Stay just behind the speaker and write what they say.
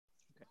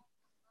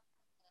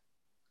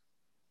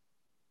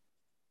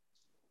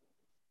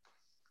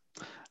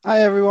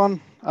Hi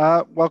everyone,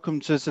 welcome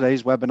to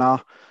today's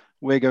webinar.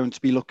 We're going to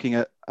be looking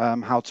at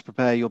how to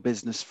prepare your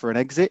business for an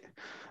exit.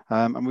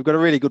 And we've got a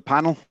really good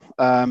panel.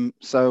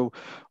 So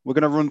we're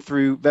going to run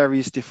through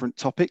various different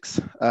topics.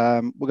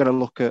 We're going to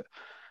look at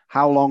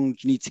how long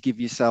you need to give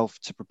yourself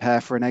to prepare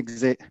for an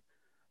exit.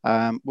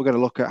 We're going to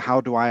look at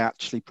how do I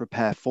actually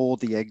prepare for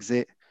the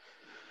exit.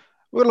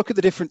 We're going to look at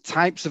the different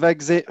types of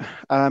exit,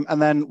 and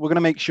then we're going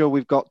to make sure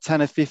we've got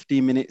 10 or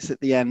 15 minutes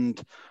at the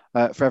end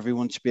for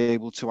everyone to be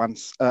able to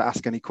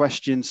ask any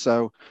questions.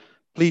 So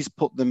please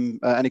put them,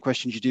 any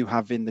questions you do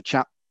have in the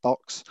chat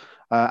box,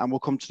 and we'll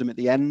come to them at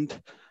the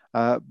end.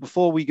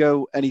 Before we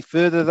go any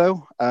further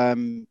though,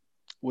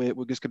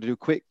 we're just going to do a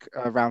quick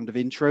round of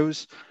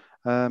intros.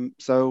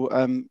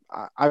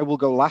 I will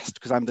go last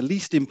because I'm the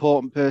least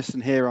important person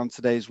here on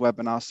today's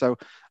webinar. So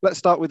let's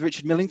start with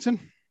Richard Millington.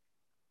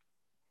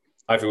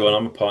 Hi everyone,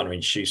 I'm a partner in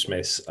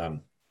Shoosmiths.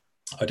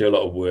 I do a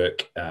lot of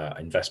work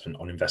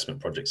investment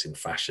projects in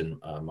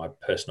fashion. My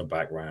personal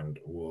background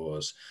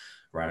was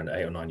around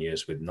 8 or 9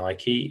 years with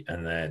Nike,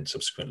 and then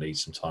subsequently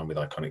some time with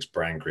Iconics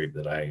Brand Group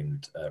that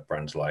owned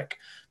brands like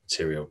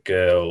Material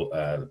Girl,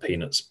 the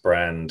Peanuts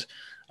brand,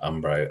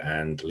 Umbro,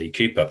 and Lee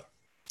Cooper.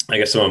 I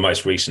guess some of my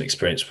most recent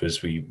experience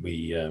was we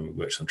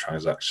worked on a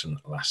transaction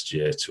last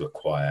year to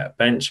acquire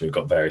Bench. We've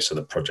got various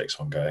other projects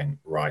ongoing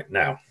right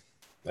now.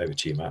 Over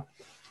to you, Matt.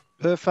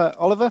 Perfect.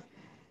 Oliver?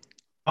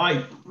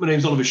 Hi, my name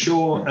is Oliver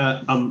Shaw.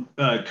 I'm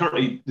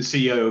currently the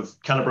CEO of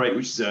Calibrate,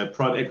 which is a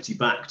private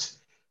equity-backed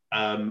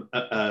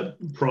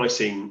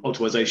pricing,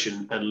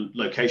 optimization and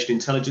location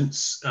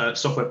intelligence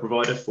software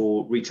provider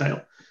for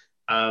retail.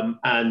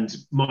 And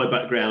my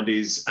background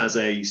is as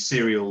a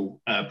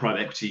serial private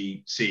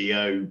equity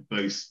CEO,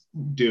 both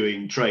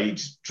doing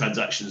trade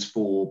transactions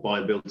for buy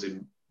and builds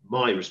in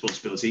my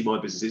responsibility, my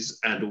businesses,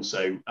 and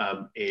also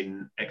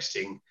in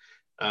exiting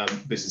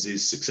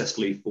businesses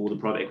successfully for the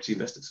private equity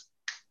investors.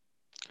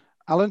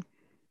 Alan?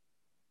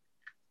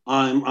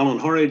 I'm Alan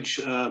Horridge.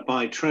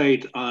 By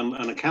trade, I'm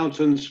an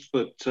accountant,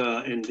 but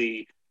in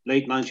the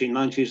late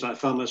 1990s, I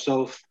found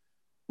myself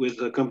with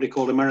a company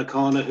called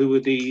Americana, who were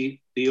the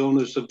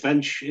owners of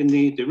Bench in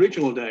the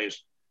original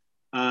days.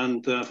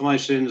 And for my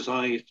sins,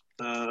 I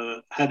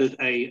headed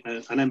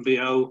an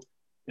MBO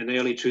in the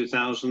early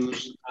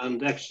 2000s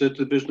and exited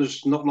the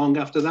business not long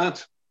after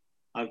that.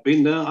 I've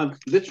been there. I've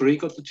literally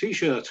got the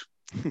T-shirt.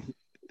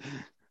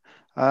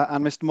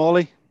 And Mr.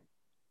 Morley?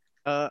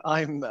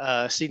 I'm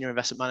a senior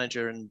investment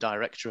manager and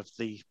director of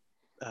the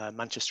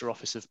Manchester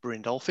office of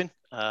Brewin Dolphin.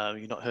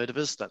 You've not heard of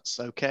us, that's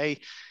okay.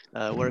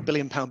 We're a £1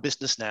 billion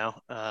business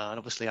now, and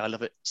obviously I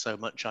love it so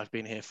much. I've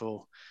been here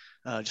for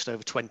just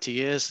over 20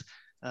 years.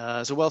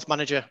 As a wealth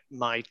manager,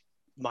 my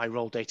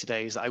role day to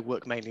day is that I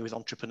work mainly with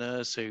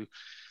entrepreneurs who,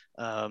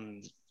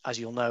 as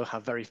you'll know,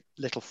 have very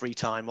little free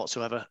time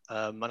whatsoever,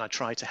 and I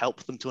try to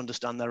help them to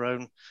understand their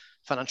own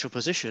financial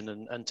position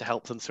and to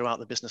help them throughout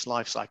the business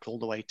life cycle all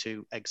the way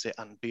to exit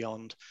and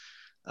beyond.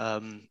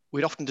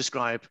 We'd often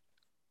describe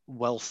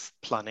wealth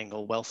planning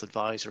or wealth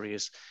advisory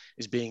as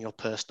being your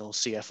personal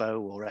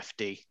CFO or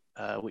FD,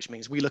 which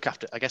means we look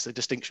after, I guess the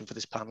distinction for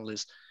this panel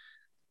is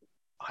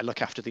I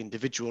look after the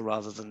individual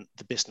rather than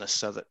the business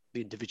so that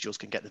the individuals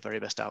can get the very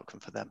best outcome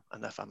for them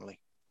and their family.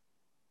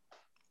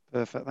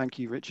 Perfect. Thank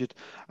you, Richard.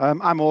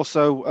 I'm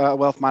also a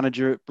wealth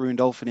manager at Brewin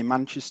Dolphin in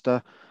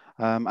Manchester.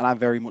 And I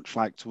very much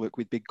like to work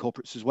with big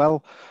corporates as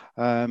well.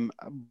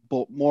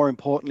 But more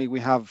importantly, we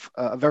have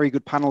a very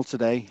good panel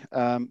today,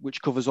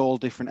 which covers all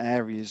different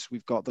areas.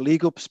 We've got the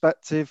legal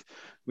perspective,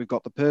 we've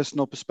got the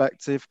personal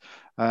perspective,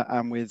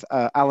 and with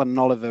Alan and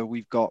Oliver,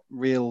 we've got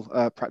real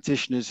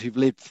practitioners who've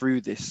lived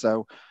through this.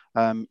 So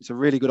it's a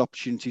really good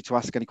opportunity to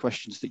ask any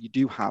questions that you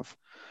do have.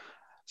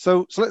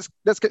 So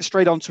let's get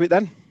straight onto it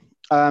then.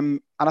 And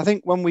I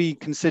think when we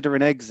consider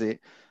an exit,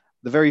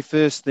 the very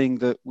first thing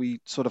that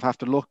we sort of have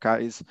to look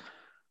at is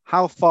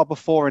how far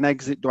before an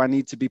exit do I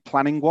need to be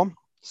planning one?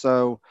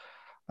 So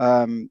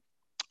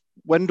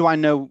when do I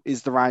know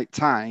is the right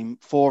time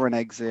for an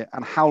exit,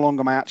 and how long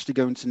am I actually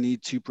going to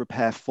need to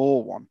prepare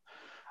for one?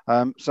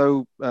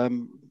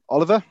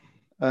 Oliver,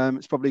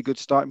 it's probably a good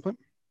starting point.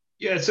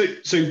 Yeah, so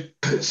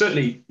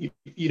certainly,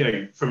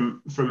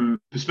 from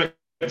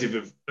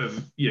perspective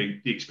of the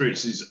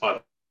experiences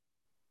I've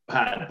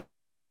had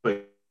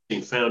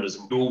being founders,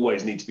 we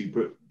always need to be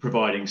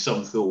providing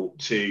some thought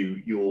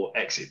to your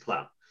exit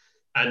plan.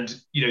 And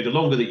the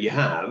longer that you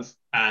have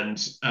and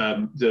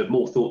the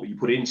more thought that you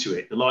put into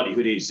it, the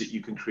likelihood is that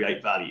you can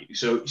create value.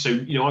 So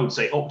I would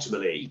say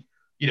optimally,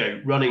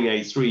 running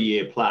a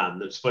 3-year plan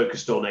that's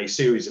focused on a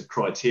series of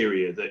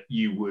criteria that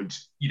you would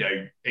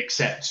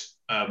accept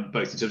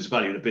both in terms of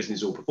value of the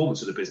business or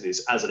performance of the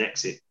business as an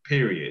exit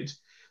period.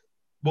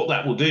 What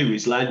that will do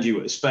is land you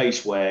at a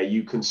space where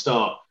you can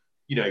start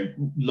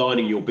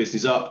lining your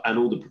business up, and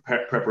all the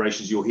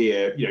preparations you'll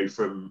hear,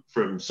 from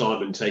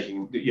Simon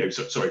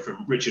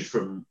from Richard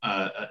from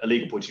a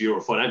legal point of view or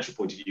a financial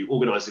point of view,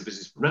 organise the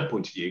business from that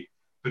point of view,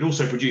 but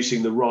also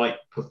producing the right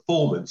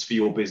performance for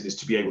your business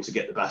to be able to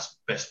get the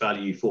best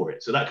value for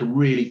it. So that can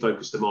really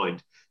focus the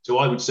mind. So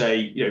I would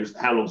say,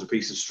 how long's a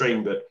piece of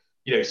string, but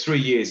 3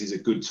 years is a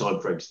good time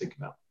frame to think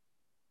about.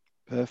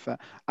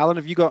 Perfect. Alan,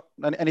 have you got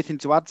anything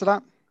to add to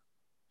that?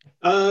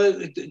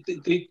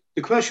 The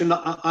question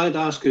I'd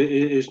ask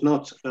is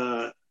not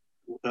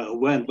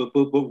when, but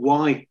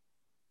why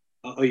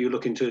are you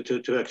looking to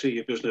exit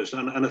your business?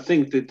 And I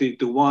think that the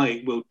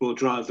why will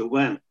drive the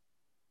when.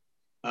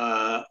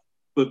 But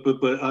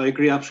I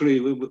agree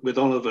absolutely with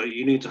Oliver.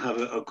 You need to have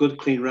a good,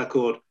 clean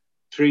record,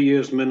 3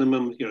 years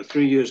minimum.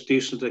 3 years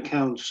decent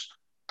accounts,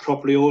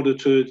 properly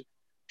audited,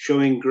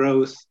 showing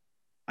growth.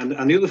 And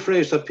the other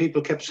phrase that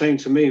people kept saying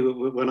to me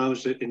when I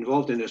was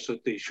involved in this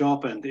at the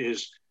sharp end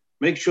is,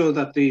 make sure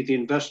that the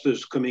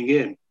investors coming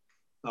in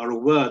are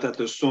aware that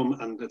there's some,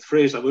 and the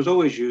phrase that was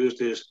always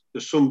used is,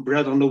 there's some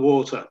bread on the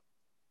water.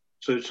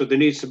 So there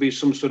needs to be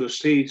some sort of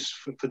seeds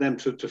for them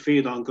to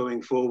feed on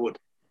going forward.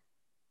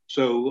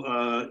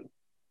 So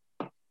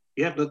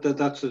yeah,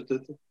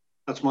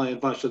 that's my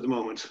advice at the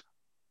moment.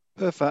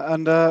 Perfect.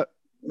 And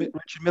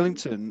Richard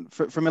Millington,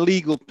 from a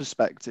legal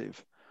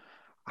perspective,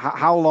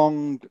 how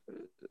long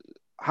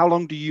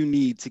do you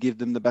need to give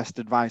them the best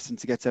advice and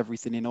to get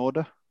everything in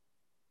order?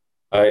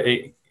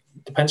 It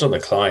depends on the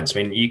clients.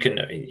 I mean, you can,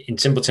 in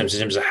simple terms, in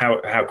terms of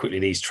how quickly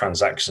these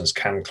transactions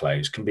can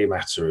close, can be a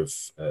matter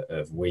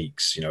of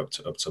weeks, up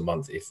to a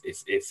month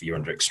if you're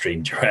under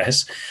extreme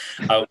duress.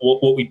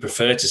 What we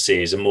prefer to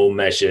see is a more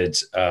measured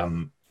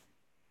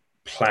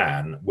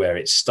plan, where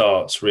it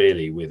starts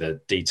really with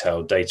a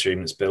detailed data room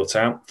that's built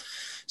out.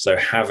 So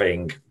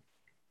having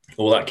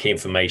all that key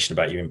information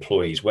about your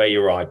employees, where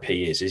your IP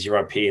is your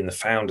IP in the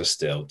founder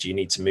still? Do you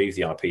need to move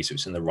the IP so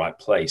it's in the right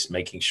place?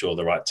 Making sure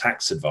the right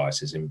tax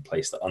advice is in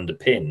place that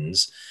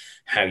underpins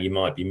how you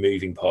might be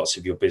moving parts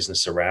of your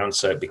business around,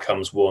 so it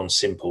becomes one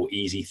simple,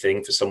 easy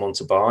thing for someone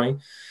to buy.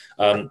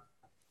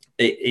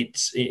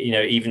 It's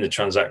even the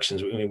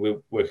transactions. I mean,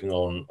 we're working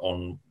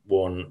on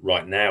one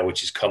right now, which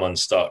has come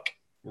unstuck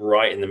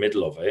right in the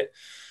middle of it,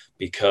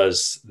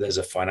 because there's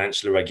a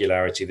financial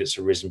irregularity that's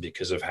arisen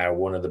because of how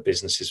one of the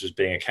businesses was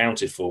being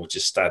accounted for, which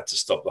has had to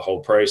stop the whole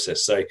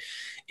process. So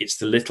it's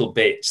the little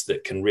bits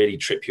that can really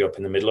trip you up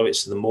in the middle of it.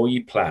 So the more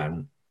you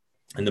plan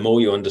and the more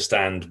you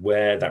understand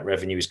where that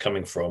revenue is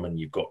coming from, and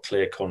you've got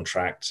clear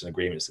contracts and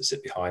agreements that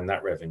sit behind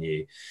that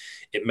revenue,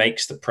 it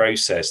makes the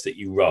process that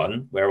you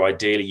run, where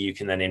ideally you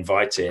can then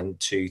invite in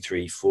 2,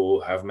 3,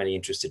 4, however many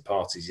interested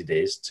parties it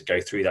is, to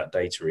go through that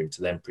data room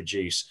to then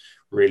produce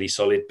really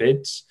solid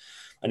bids.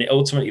 And it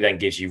ultimately then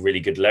gives you really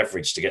good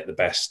leverage to get the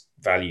best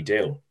value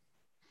deal,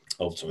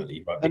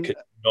 ultimately, right? Because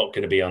you're not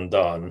going to be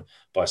undone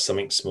by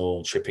something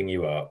small tripping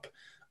you up,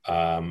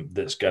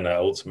 that's going to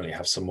ultimately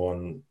have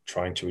someone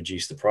trying to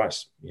reduce the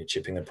price,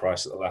 chipping the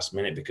price at the last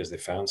minute because they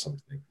found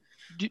something.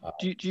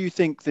 Do you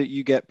think that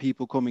you get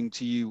people coming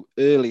to you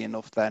early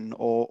enough then,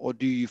 or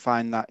do you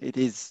find that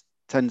it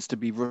tends to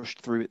be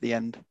rushed through at the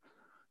end?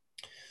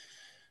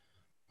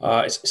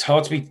 It's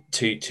hard to be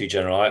too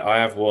general. I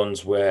have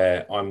ones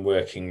where I'm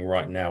working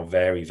right now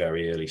very,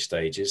 very early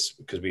stages,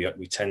 because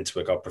we tend to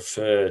work. Our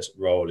preferred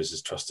role is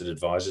as trusted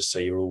advisors. So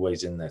you're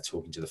always in there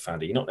talking to the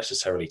founder. You're not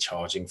necessarily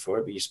charging for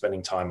it, but you're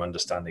spending time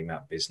understanding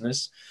that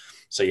business.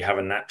 So you have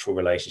a natural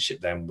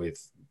relationship then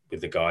with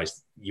the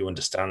guys. You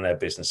understand their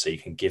business, so you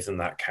can give them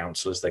that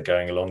counsel as they're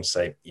going along.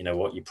 Say, you know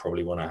what, you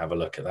probably want to have a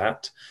look at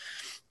that.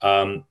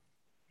 And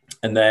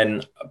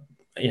then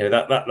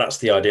that's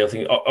the ideal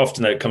thing.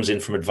 Often it comes in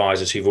from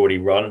advisors who've already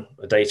run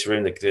a data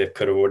room. They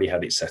could have already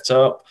had it set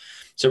up.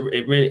 So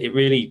it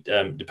really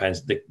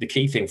depends. The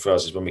key thing for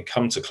us is when we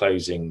come to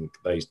closing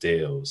those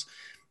deals,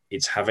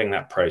 it's having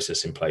that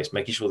process in place,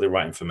 making sure the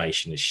right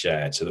information is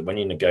shared, so that when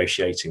you're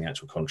negotiating the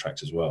actual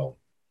contract as well,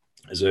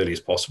 as early as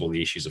possible, the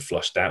issues are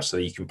flushed out, so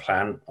that you can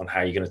plan on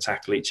how you're going to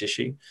tackle each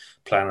issue,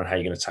 plan on how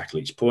you're going to tackle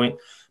each point,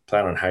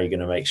 plan on how you're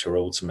going to make sure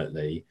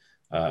ultimately,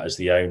 as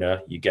the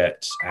owner, you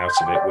get out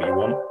of it what you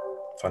want,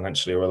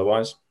 financially or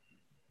otherwise.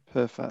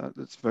 Perfect.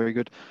 That's very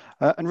good.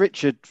 And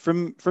Richard,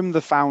 from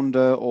the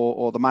founder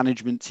or the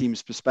management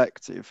team's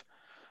perspective,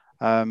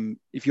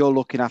 if you're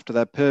looking after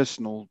their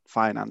personal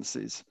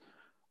finances,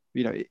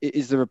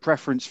 is there a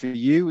preference for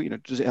you?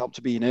 Does it help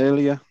to be in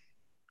earlier?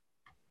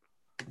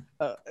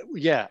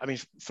 Yeah, I mean,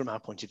 from our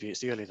point of view, it's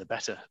the earlier the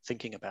better,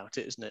 thinking about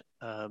it, isn't it?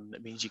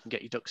 It means you can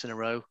get your ducks in a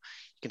row.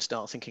 You can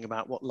start thinking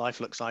about what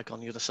life looks like on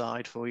the other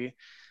side for you.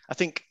 I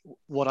think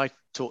what I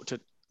talk to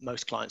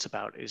most clients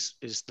about is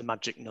the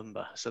magic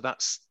number. So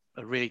that's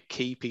a really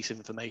key piece of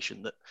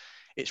information that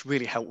it's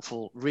really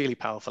helpful, really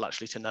powerful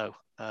actually to know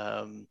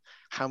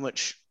how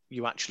much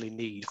you actually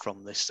need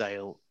from this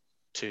sale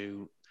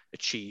to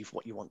achieve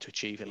what you want to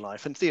achieve in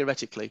life. And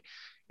theoretically,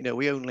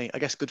 I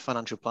guess good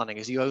financial planning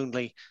is you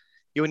only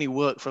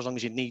work for as long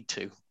as you need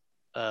to.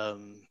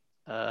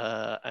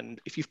 And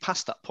if you've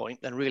passed that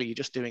point, then really you're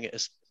just doing it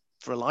as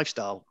a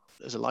lifestyle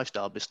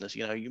business.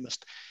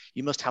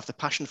 You must have the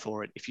passion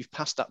for it if you've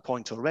passed that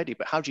point already.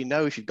 But how do you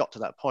know if you've got to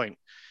that point?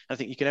 I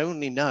think you can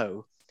only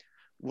know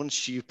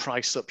once you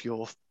price up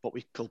what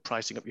we call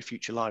pricing up your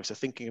future life. So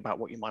thinking about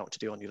what you might want to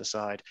do on the other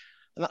side.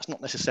 And that's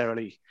not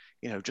necessarily,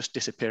 just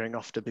disappearing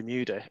off to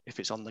Bermuda if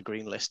it's on the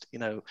green list.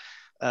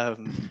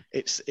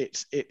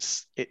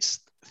 It's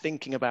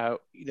thinking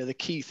about, the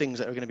key things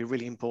that are going to be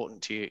really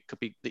important to you. It could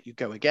be that you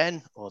go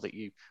again, or that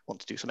you want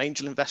to do some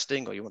angel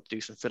investing, or you want to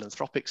do some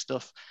philanthropic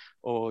stuff,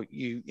 or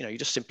you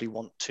just simply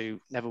want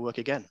to never work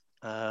again.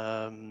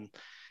 And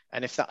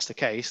if that's the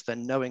case,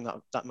 then knowing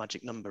that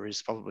magic number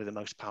is probably the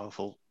most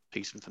powerful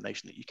piece of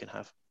information that you can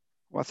have.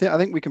 Well, I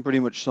think we can pretty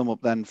much sum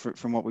up then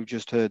from what we've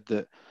just heard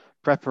that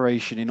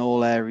preparation in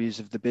all areas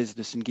of the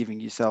business and giving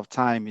yourself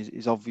time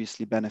is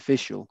obviously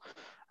beneficial,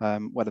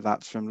 whether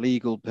that's from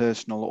legal,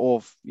 personal,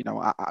 or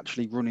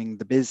actually running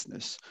the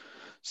business.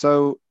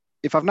 So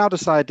if I've now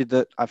decided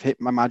that I've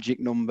hit my magic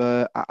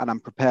number and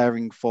I'm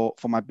preparing for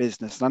my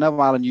business, and I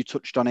know, Alan, you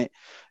touched on it,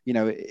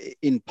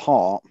 in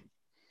part.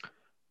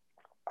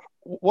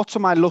 What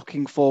am I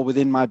looking for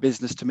within my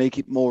business to make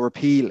it more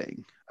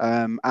appealing?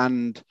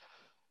 And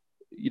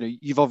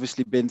you've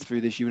obviously been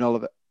through this, you and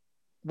Oliver.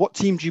 What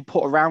team do you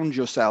put around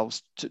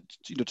yourselves to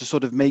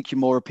sort of make you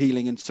more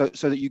appealing, and so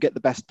that you get the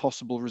best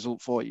possible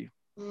result for you?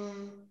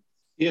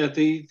 Yeah,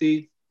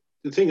 the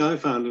thing I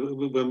found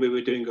when we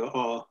were doing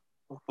our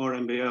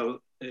MBO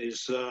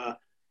is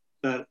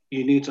that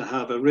you need to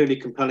have a really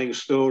compelling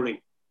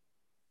story.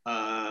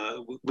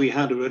 We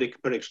had a really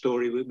compelling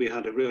story. We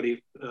had a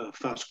really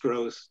fast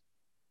growth,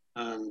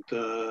 and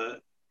we're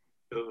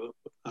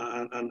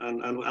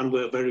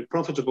very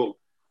profitable.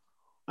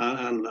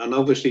 And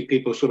obviously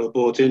people sort of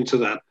bought into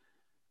that.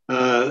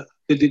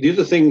 The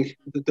other thing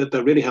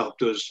that really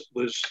helped us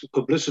was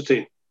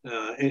publicity.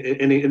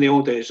 In the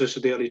old days, this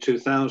is the early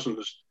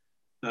 2000s,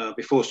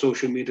 before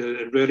social media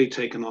had really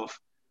taken off.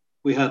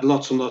 We had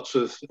lots and lots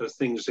of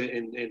things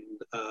in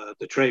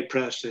the trade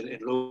press, in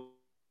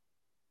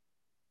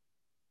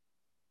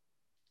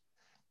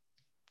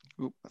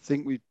I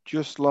think we've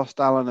just lost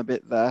Alan a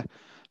bit there.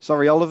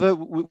 Sorry, Oliver,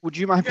 would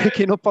you mind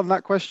picking up on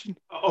that question?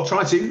 I'll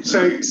try to.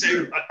 So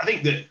I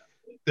think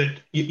that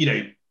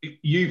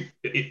you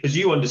as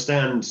you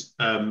understand,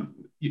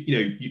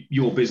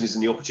 your business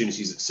and the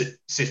opportunities that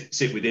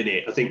sit within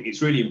it. I think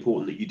it's really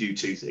important that you do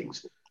two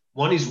things.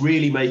 One is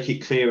really make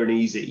it clear and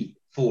easy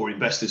for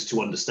investors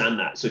to understand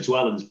that. So to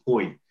Alan's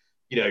point,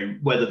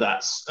 whether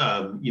that's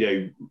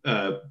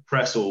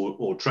press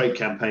or trade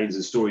campaigns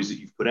and stories that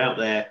you've put out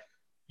there,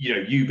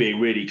 you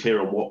being really clear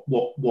on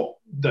what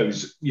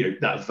those,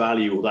 that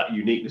value or that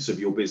uniqueness of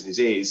your business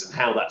is and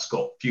how that's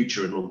got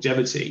future and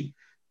longevity.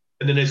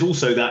 And then there's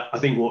also that, I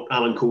think what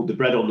Alan called the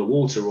bread on the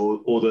water,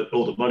 or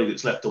the money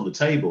that's left on the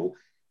table,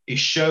 is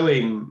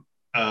showing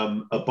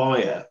a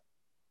buyer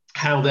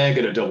how they're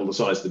going to double the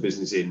size of the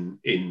business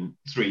in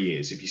 3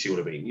 years, if you see what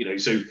I mean.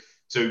 So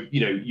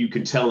you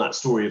can tell that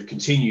story of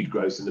continued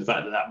growth and the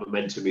fact that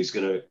momentum is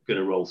going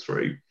to roll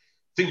through.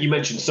 I think you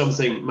mentioned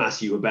something,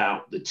 Matthew,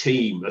 about the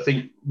team. I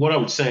think what I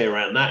would say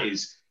around that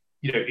is,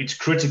 it's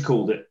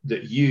critical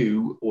that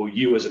you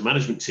as a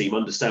management team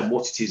understand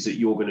what it is that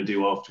you're going to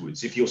do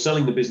afterwards. If you're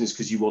selling the business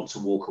because you want to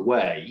walk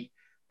away,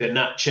 then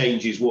that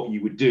changes what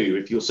you would do.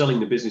 If you're selling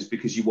the business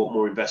because you want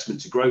more investment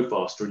to grow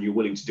faster and you're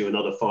willing to do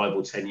another 5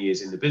 or 10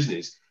 years in the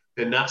business,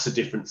 then that's a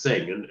different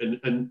thing.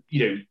 And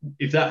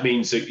if that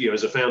means that,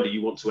 as a founder,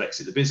 you want to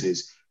exit the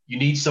business, you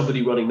need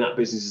somebody running that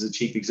business as a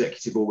chief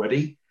executive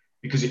already.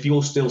 Because if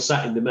you're still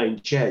sat in the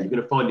main chair, you're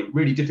going to find it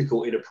really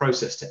difficult in a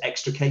process to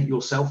extricate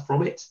yourself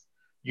from it.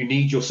 You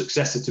need your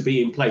successor to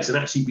be in place and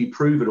actually be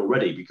proven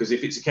already. Because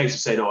if it's a case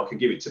of saying, I can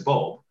give it to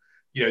Bob,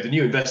 the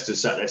new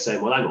investors sat there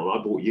saying, well, hang on,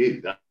 I bought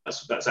you.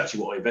 That's actually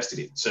what I invested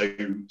in. So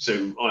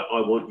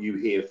I want you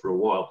here for a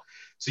while.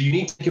 So you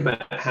need to think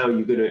about how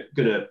you're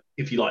gonna,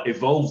 if you like,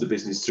 evolve the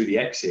business through the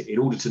exit in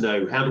order to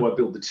know, how do I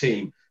build the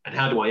team and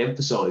how do I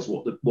emphasize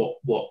what the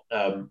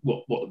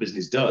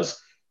business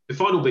does. The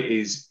final bit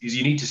is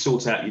you need to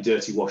sort out your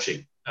dirty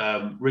washing.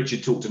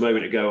 Richard talked a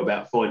moment ago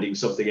about finding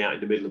something out in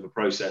the middle of a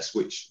process,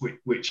 which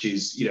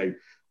is,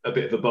 a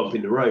bit of a bump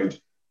in the road.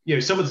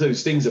 Some of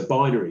those things are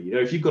binary.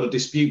 If you've got a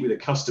dispute with a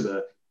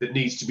customer that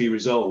needs to be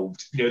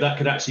resolved, that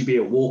could actually be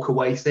a walk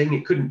away thing.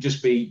 It couldn't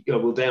just be,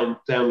 we'll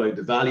download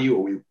the value,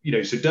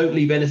 or so don't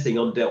leave anything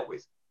undealt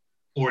with.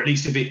 Or at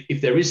least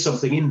if there is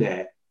something in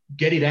there,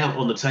 get it out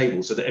on the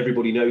table so that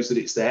everybody knows that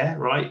it's there,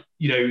 right?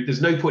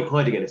 There's no point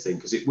hiding anything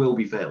because it will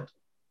be found.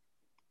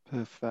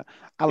 Perfect.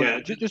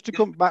 Alan, just to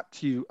come back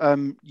to you,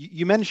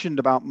 you mentioned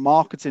about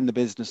marketing the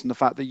business and the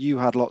fact that you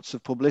had lots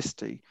of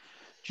publicity.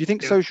 Do you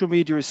think social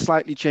media has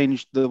slightly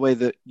changed the way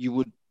that you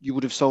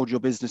would have sold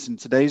your business in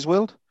today's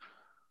world?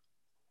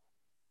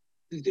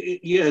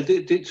 Yeah,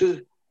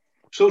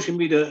 social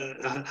media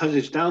has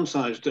its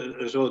downsides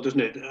as well,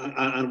 doesn't it?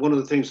 And one of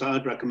the things that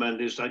I'd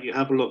recommend is that you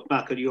have a look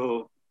back at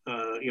your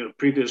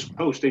previous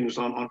postings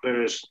on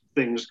various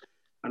things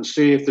and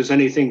see if there's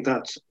anything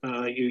that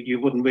you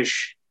wouldn't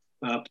wish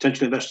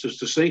potential investors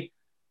to see,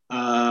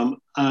 and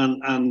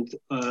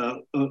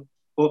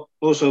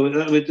also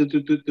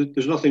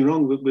there's nothing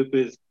wrong with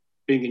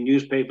being in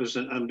newspapers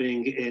and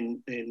being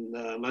in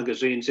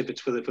magazines if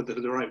it's for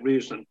the right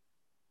reason,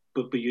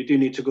 but you do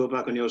need to go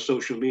back on your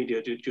social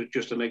media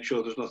just to make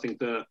sure there's nothing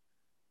there.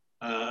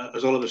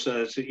 As Oliver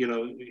says, you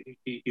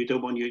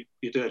don't want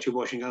your dirty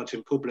washing out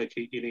in public.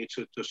 You need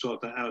to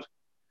sort that out.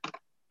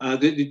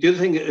 The other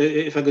thing,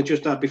 if I could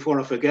just add before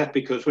I forget,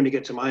 because when you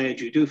get to my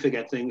age, you do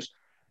forget things.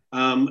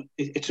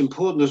 It's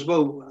important as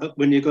well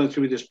when you're going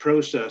through this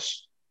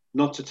process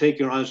not to take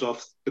your eyes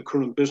off the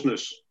current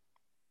business,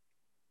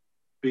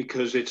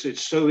 because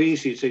it's so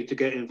easy to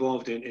get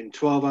involved in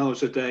 12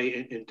 hours a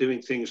day in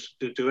doing things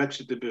to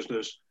exit the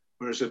business,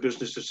 whereas the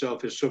business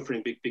itself is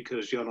suffering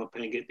because you're not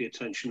paying it the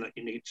attention that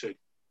you need to.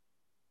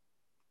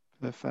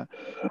 Perfect.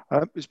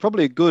 It's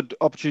probably a good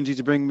opportunity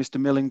to bring Mr.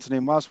 Millington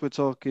in whilst we're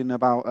talking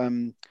about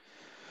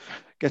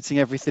getting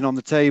everything on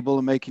the table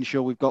and making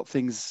sure we've got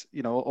things,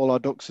 all our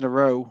ducks in a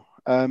row.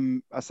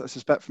 I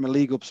suspect from a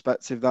legal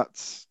perspective,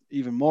 that's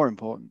even more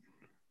important.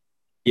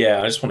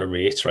 Yeah, I just want to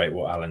reiterate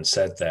what Alan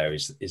said there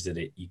is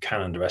that you can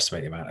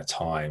underestimate the amount of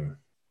time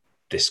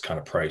this kind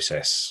of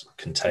process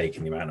can take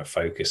and the amount of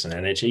focus and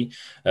energy,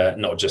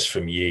 not just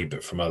from you,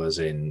 but from others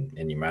in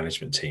your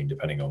management team,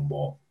 depending on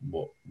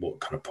what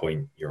kind of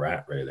point you're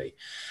at, really.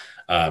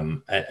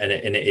 And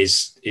it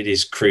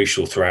is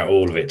crucial throughout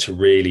all of it to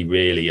really,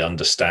 really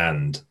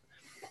understand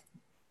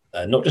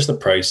not just the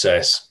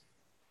process,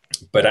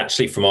 but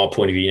actually from our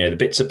point of view, the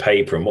bits of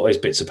paper and what those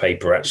bits of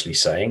paper are actually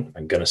saying,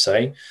 I'm going to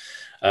say.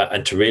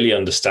 And to really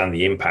understand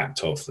the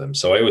impact of them.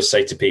 So I always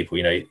say to people,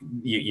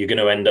 you're going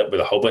to end up with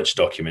a whole bunch of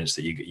documents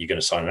that you're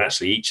going to sign, and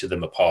actually each of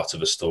them are part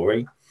of a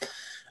story.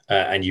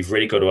 And you've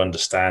really got to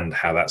understand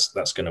how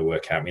that's going to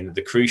work out. I mean,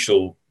 the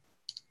crucial,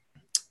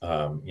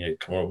 one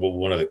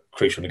of the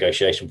crucial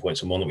negotiation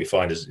points, and one that we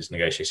find is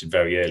negotiated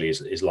very early,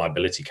 is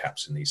liability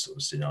caps in these sort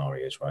of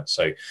scenarios, right?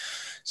 So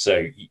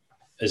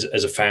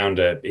as a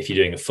founder, if you're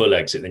doing a full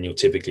exit, then you'll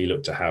typically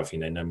look to have,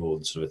 no more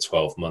than sort of a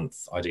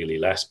 12-month, ideally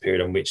less, period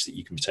on which that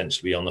you can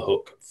potentially be on the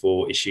hook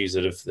for issues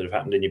that have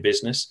happened in your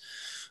business.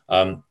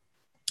 And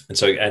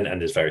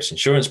there's various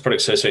insurance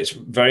products. So it's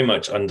very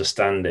much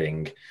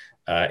understanding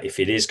if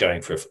it is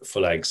going for a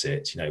full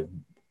exit,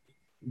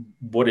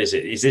 what is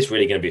it? Is this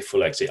really going to be a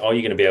full exit? Are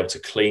you going to be able to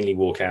cleanly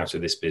walk out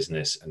of this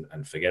business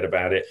and forget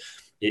about it?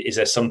 Is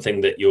there something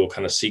that you're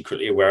kind of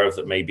secretly aware of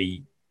that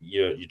maybe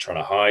you're trying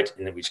to hide,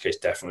 in which case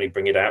definitely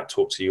bring it out,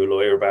 talk to your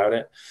lawyer about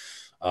it.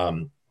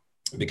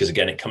 Because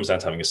again, it comes down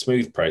to having a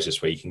smooth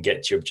process where you can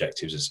get to your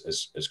objectives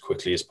as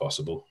quickly as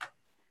possible.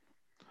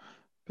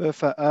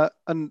 Perfect.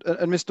 And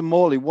Mr.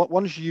 Morley,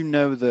 once you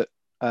know that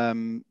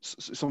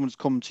someone's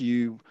come to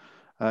you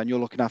and you're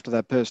looking after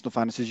their personal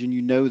finances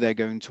and they're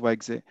going to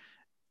exit,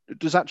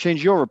 does that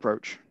change your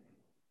approach?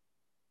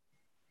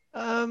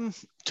 To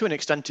an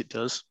extent it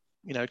does.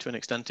 To an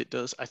extent it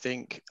does. I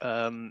think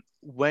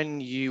when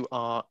you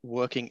are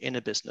working in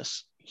a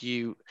business,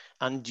 you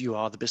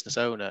are the business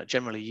owner,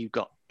 generally you've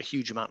got a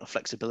huge amount of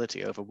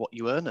flexibility over what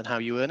you earn and how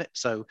you earn it.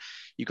 So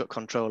you've got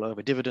control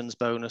over dividends,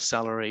 bonus,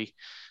 salary.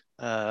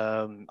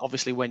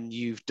 Obviously, when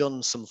you've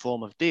done some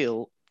form of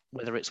deal,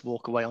 whether it's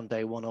walk away on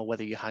day one or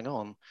whether you hang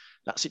on,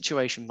 that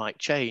situation might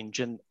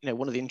change. And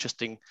one of the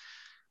interesting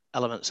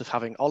elements of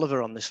having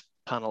Oliver on this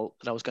panel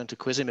that I was going to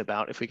quiz him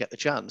about if we get the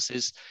chance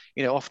is,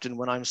 often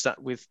when I'm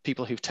sat with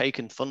people who've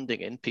taken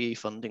funding in PE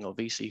funding or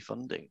VC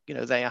funding,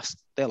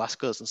 they'll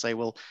ask us and say,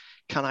 well,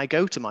 can I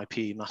go to my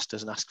PE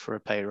masters and ask for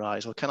a pay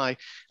rise, or can I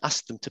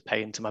ask them to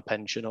pay into my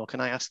pension, or can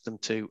I ask them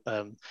to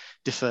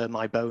defer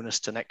my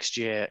bonus to next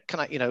year? Can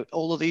I,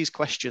 all of these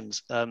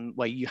questions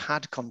where you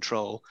had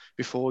control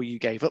before you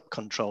gave up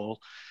control.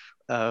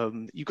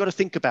 You've got to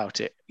think about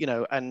it,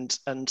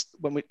 and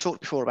when we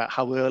talked before about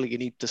how early you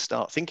need to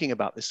start thinking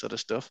about this sort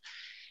of stuff,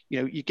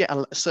 you get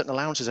certain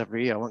allowances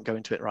every year. I won't go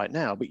into it right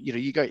now, but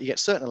you get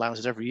certain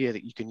allowances every year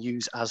that you can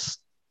use as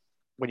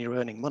when you're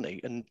earning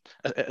money and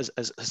as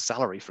a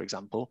salary, for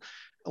example.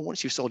 And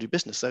once you've sold your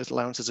business, those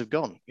allowances have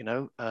gone.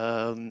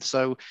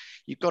 So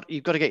you've got to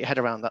get your head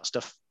around that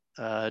stuff.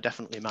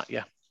 Definitely, Matt.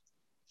 Yeah.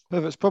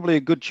 Well, it's probably a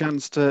good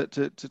chance to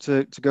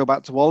go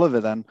back to Oliver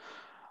then.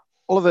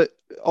 Oliver,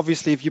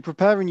 obviously, if you're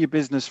preparing your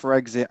business for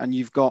exit and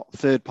you've got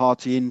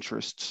third-party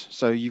interests,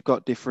 so you've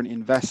got different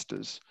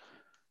investors,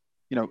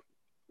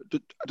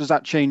 does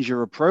that change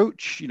your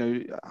approach?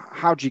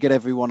 How do you get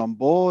everyone on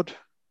board?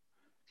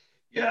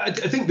 Yeah, I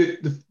think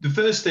that the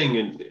first thing,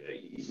 and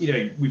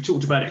we've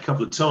talked about it a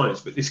couple of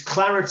times, but this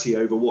clarity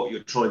over what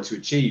you're trying to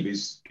achieve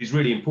is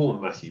really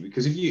important, Matthew,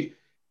 because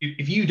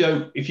if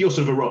you're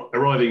sort of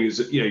arriving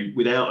as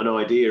without an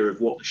idea of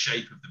what the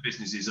shape of the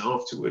business is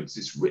afterwards,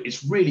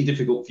 it's really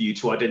difficult for you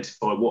to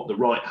identify what the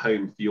right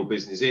home for your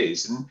business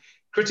is. And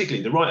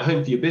critically, the right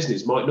home for your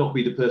business might not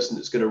be the person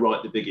that's going to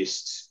write the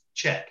biggest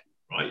check,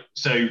 right?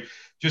 So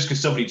just because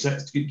somebody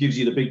gives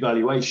you the big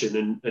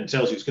valuation and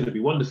tells you it's going to be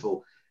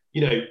wonderful,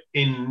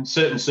 in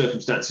certain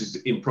circumstances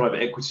in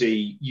private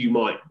equity, you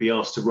might be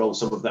asked to roll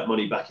some of that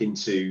money back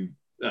into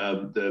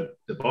the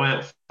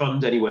buyout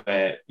fund.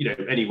 Anywhere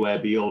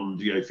beyond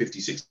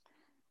 50-60%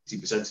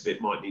 of it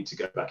might need to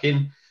go back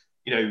in.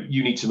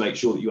 You need to make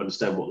sure that you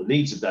understand what the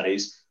needs of that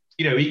is.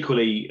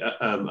 Equally,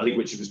 I think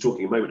Richard was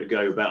talking a moment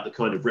ago about the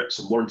kind of reps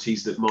and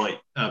warranties that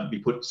might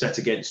be set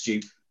against you.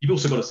 You've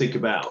also got to think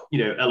about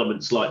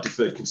elements like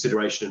deferred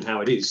consideration and how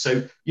it is.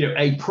 So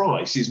a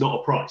price is not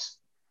a price.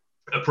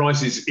 a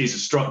price is a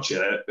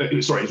structure.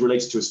 Sorry, is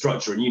related to a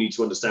structure, and you need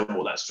to understand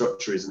what that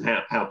structure is and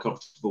how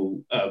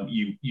comfortable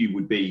you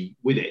would be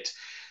with it.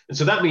 And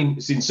so that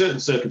means in certain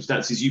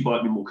circumstances you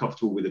might be more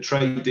comfortable with a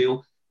trade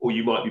deal, or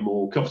you might be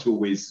more comfortable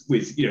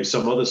with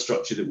some other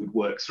structure that would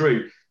work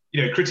through.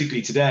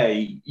 Critically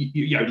today,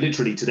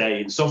 literally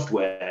today in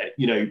software,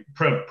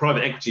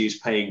 private equity is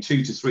paying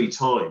 2 to 3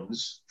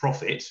 times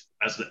profit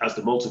as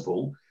the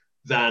multiple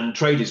than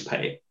traders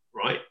pay,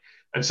 right?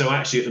 And so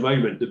actually at the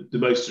moment, the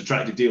most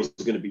attractive deals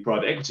are going to be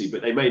private equity,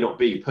 but they may not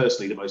be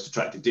personally the most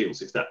attractive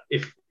deals, if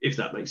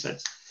that makes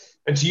sense.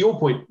 And to your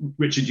point,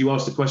 Richard, you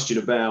asked the question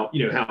about,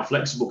 how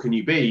flexible can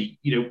you be?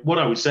 What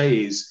I would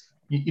say is,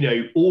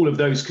 all of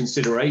those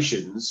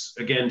considerations,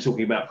 again,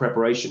 talking about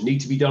preparation, need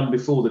to be done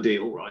before the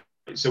deal, right?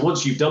 So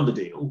once you've done the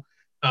deal,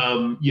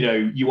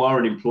 you are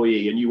an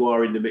employee and you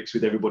are in the mix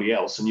with everybody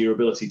else, and your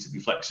ability to be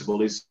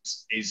flexible is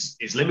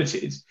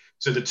limited.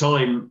 So the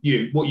time,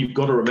 what you've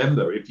got to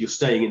remember if you're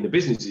staying in the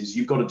business is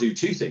you've got to do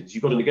 2 things.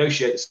 You've got to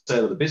negotiate the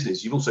sale of the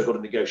business. You've also got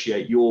to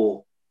negotiate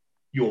your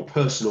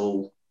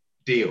personal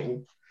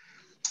deal.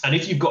 And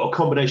if you've got a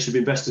combination of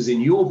investors in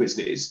your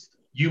business,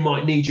 you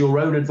might need your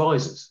own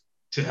advisors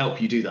to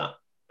help you do that.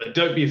 And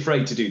don't be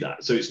afraid to do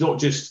that. So it's not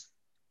just,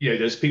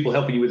 there's people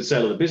helping you with the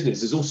sale of the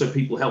business. There's also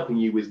people helping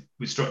you with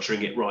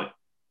structuring it right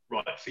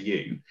for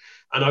you.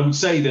 And I would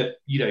say that,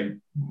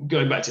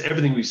 going back to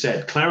everything we've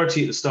said,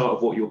 clarity at the start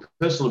of what your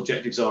personal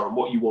objectives are and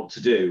what you want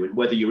to do, and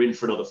whether you're in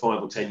for another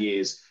 5 or 10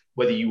 years,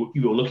 whether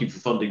you're looking for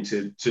funding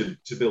to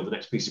build the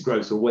next piece of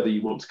growth, or whether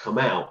you want to come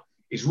out,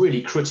 is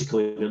really critical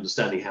in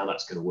understanding how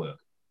that's going to work.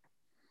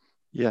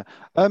 Yeah.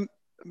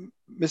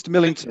 Mr.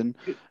 Millington,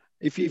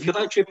 if you could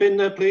I chip in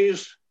there,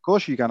 please? Of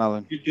course you can,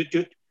 Alan.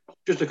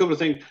 Just a couple of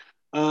things.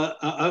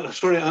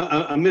 Sorry,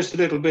 I missed a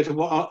little bit of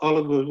what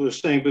Oliver was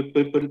saying,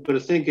 but I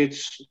think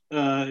it's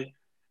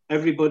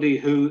everybody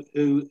who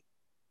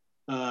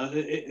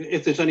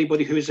if there's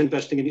anybody who is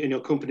investing in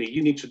your company,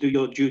 you need to do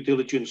your due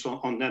diligence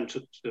on them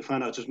to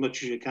find out as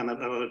much as you can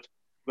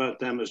about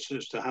them as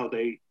to how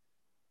they,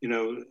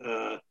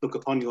 look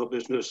upon your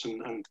business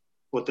and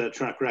what their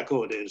track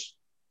record is.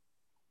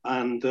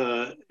 And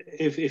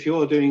if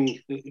you're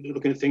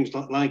looking at things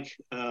like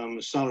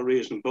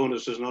salaries and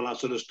bonuses and all that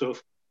sort of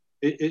stuff,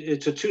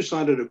 it's a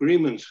 2-sided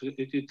agreement.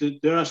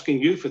 They're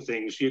asking you for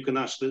things. You can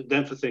ask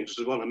them for things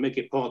as well, and make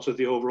it part of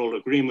the overall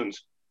agreement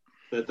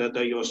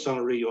that your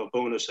salary, your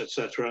bonus,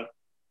 etc.,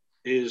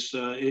 is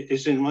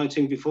in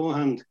writing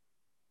beforehand.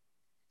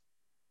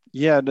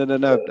 Yeah,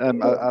 no.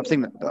 I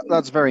think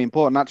that's very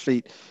important.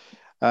 Actually,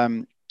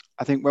 I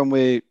think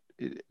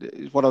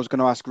what I was going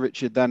to ask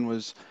Richard then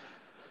was,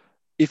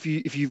 if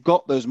you've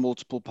got those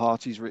multiple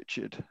parties,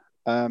 Richard,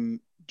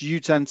 do you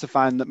tend to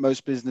find that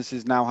most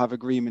businesses now have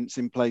agreements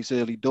in place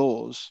early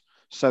doors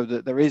so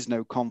that there is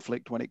no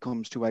conflict when it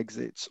comes to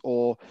exits?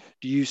 Or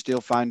do you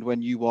still find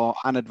when you are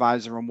an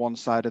advisor on one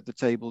side of the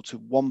table to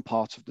one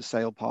part of the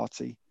sale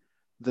party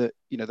that,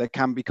 there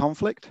can be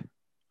conflict?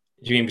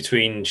 Do you mean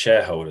between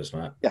shareholders,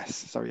 Matt? Yes,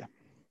 sorry.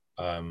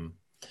 Yeah.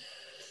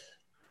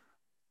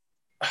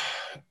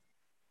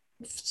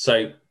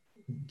 So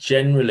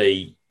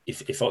generally,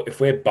 if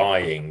we're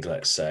buying,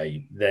 let's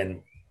say,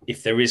 then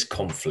if there is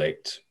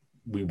conflict,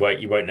 you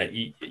won't know.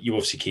 You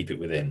obviously keep it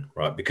within,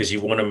 right? Because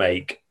you want to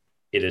make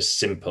it as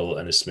simple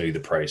and as smooth a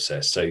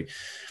process. So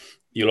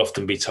you'll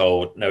often be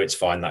told, no, it's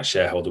fine, that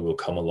shareholder will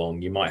come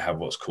along. You might have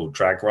what's called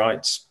drag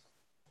rights,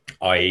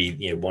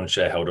 i.e., one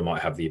shareholder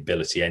might have the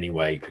ability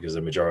anyway, because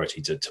the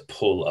majority to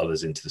pull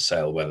others into the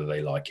sale, whether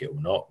they like it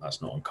or not.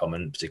 That's not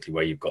uncommon, particularly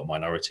where you've got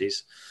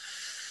minorities.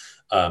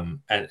 And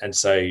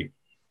so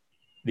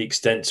the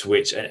extent to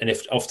which, and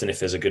if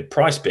there's a good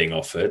price being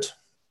offered,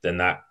 then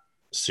that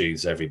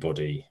soothes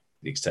everybody.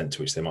 The extent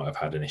to which they might have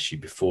had an issue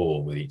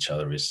before with each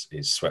other is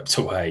swept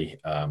away,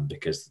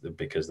 because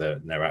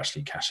they're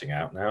actually cashing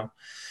out now.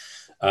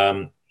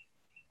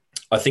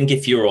 I think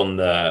if you're on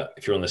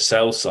the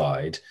sell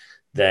side,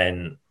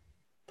 then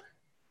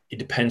it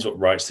depends what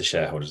rights the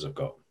shareholders have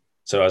got.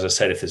 So as I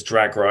said, if there's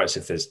drag rights,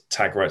 if there's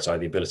tag rights,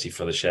 the ability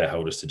for the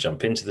shareholders to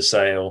jump into the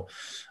sale,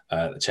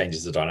 that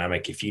changes the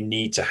dynamic. If you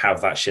need to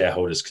have that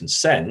shareholder's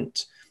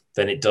consent,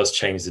 then it does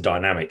change the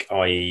dynamic,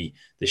 i.e.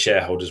 the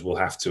shareholders will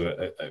have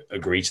to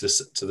agree to the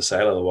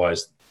sale.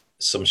 Otherwise,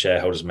 some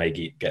shareholders may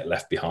get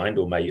left behind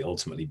or may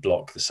ultimately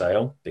block the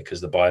sale because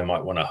the buyer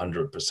might want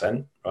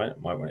 100%, right?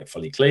 Might want it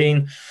fully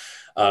clean.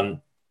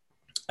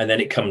 And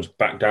then it comes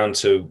back down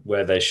to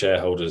where their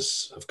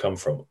shareholders have come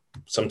from.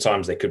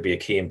 Sometimes there could be a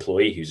key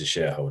employee who's a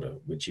shareholder,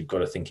 which you've got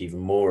to think even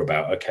more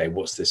about. Okay,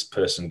 what's this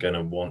person going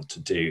to want to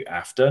do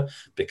after?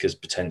 Because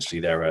potentially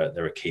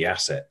they're a key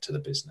asset to the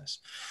business.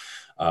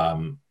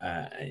 And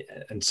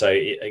so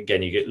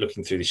again, you get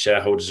looking through the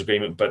shareholders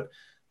agreement, but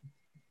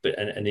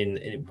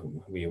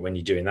when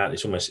you're doing that,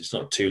 it's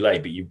not too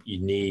late, but you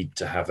need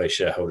to have those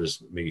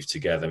shareholders move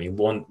together. I mean,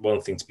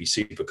 one thing to be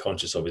super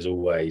conscious of is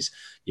always,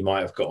 you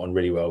might have got on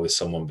really well with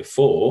someone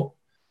before,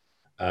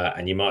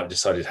 and you might have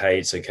decided, hey,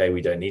 it's okay,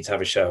 we don't need to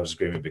have a shareholders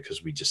agreement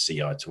because we just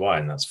see eye to eye,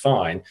 and that's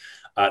fine.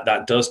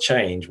 That does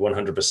change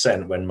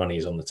 100% when money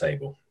is on the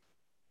table.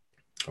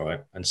 All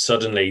right. And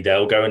suddenly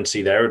they'll go and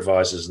see their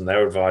advisors, and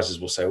their advisors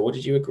will say, "Oh,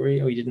 did you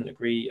agree? Oh, you didn't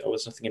agree? Oh,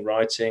 there's nothing in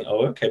writing.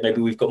 Oh, okay,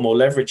 maybe we've got more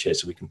leverage here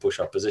so we can push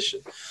our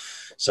position."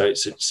 So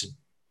it's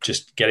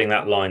just getting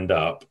that lined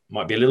up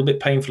might be a little bit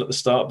painful at the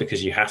start,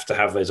 because you have to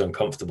have those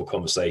uncomfortable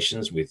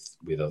conversations with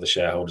other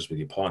shareholders, with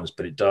your partners,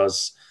 but it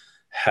does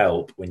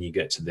help when you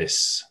get to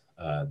this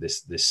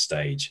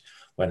stage.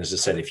 When, as I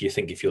said, if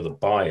you're the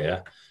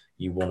buyer,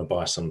 you want to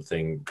buy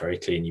something very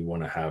clean, you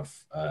want to have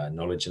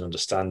knowledge and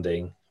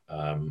understanding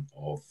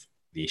of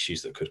the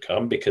issues that could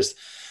come, because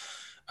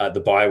the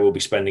buyer will be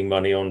spending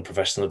money on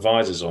professional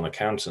advisors, on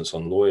accountants,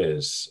 on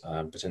lawyers,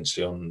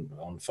 potentially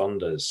on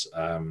funders.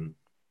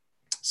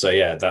 So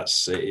yeah,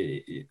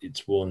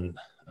 it's one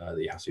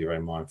that you have to be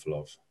very mindful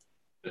of.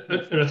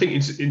 And I think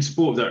in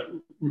support of that,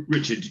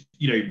 Richard,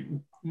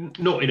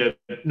 not in a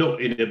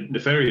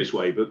nefarious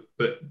way, but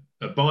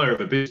a buyer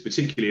of a business,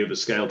 particularly of a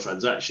scale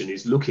transaction,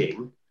 is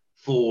looking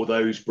for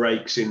those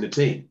breaks in the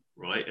team,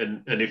 right?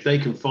 And if they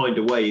can find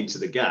a way into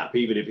the gap,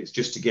 even if it's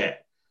just to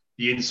get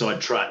the inside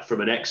track from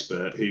an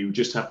expert who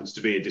just happens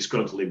to be a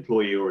disgruntled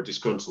employee or a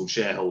disgruntled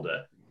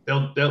shareholder,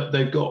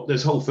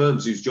 there's whole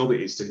firms whose job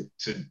it is to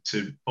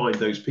find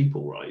those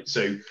people, right?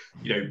 So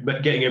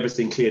getting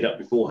everything cleared up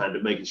beforehand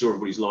and making sure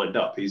everybody's lined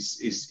up is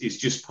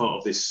just part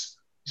of this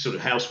sort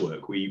of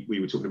housework we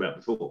were talking about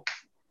before.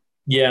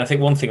 Yeah, I think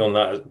one thing on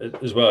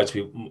that as well to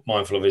be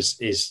mindful of is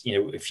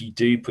if you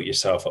do put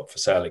yourself up for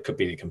sale, it could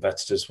be the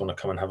competitors want to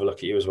come and have a look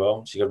at you as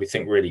well. So you've got to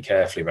think really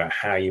carefully about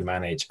how you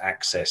manage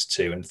access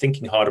to, and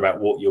thinking hard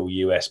about what your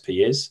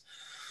USP is.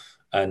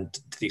 And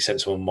to the extent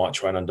someone might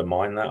try and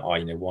undermine that,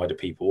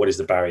 what is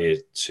the barrier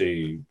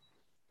to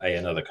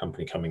another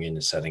company coming in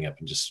and setting up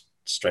and just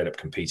straight up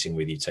competing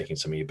with you, taking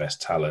some of your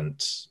best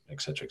talent,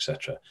 et cetera, et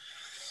cetera.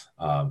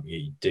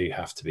 You do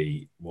have to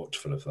be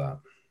watchful of that.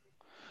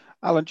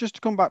 Alan, just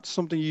to come back to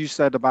something you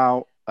said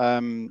about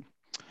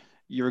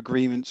your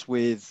agreements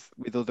with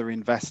other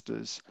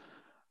investors,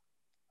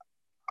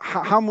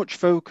 how much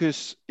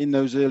focus in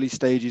those early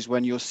stages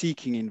when you're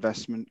seeking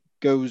investment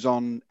goes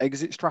on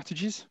exit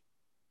strategies?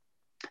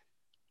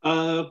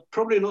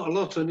 Probably not a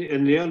lot in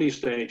the early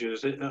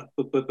stages,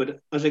 but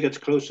as it gets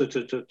closer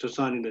to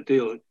signing the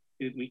deal,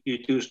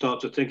 you do start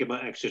to think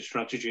about exit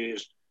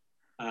strategies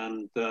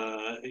and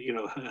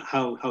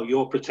how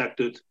you're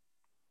protected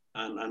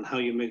and how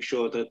you make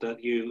sure that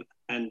you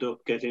end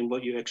up getting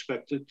what you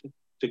expected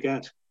to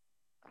get.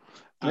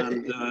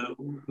 And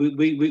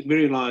we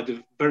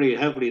relied very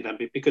heavily then,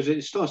 because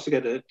it starts to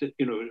get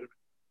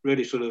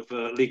really sort of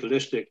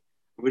legalistic.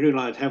 We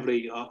relied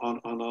heavily on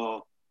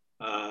our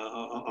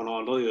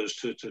lawyers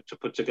to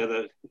put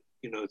together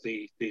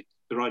the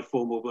right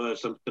formal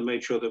words to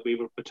make sure that we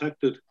were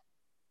protected.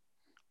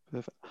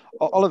 Perfect.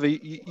 Oliver,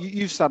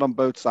 you've sat on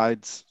both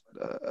sides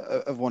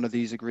of one of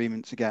these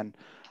agreements again.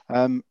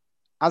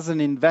 As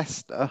an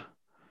investor,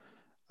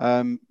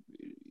 how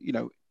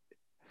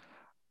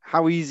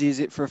easy is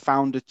it for a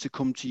founder to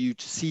come to you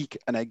to seek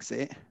an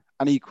exit?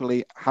 And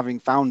equally, having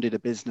founded a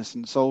business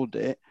and sold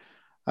it,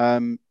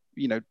 do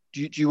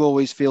you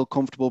always feel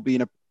comfortable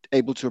being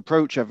able to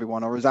approach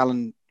everyone, or as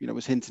Alan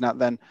was hinting at,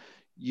 then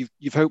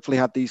you've hopefully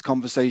had these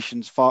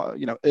conversations far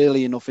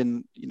early enough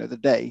in the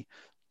day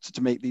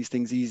to make these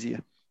things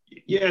easier?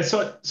 Yeah,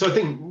 so I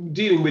think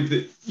dealing with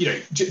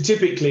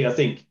typically I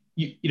think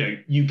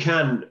you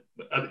can.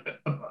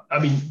 I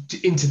mean,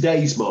 in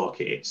today's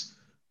market,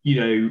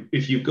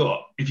 if you've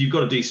got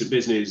a decent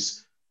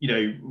business,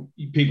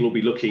 people will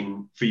be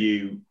looking for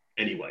you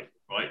anyway,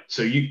 right?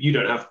 So you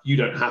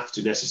don't have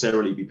to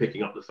necessarily be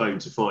picking up the phone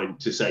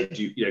to say,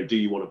 do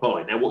you want to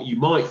buy? Now, what you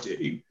might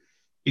do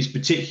is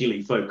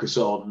particularly focus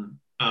on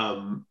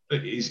some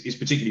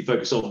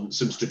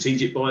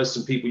strategic buyers,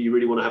 some people you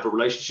really want to have a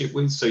relationship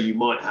with. So you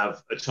might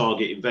have a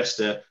target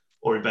investor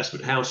or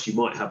investment house. You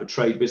might have a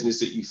trade business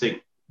that you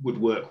think would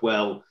work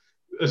well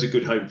as a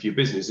good home for your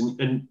business,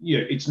 and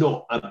it's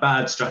not a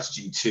bad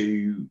strategy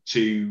to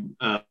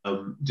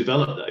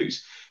develop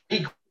those.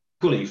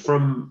 Equally,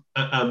 from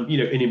an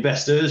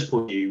investor's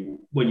point of view,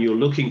 when you're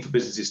looking for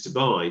businesses to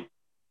buy,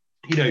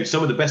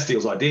 some of the best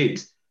deals I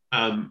did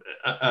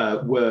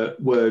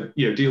were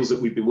deals that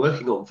we've been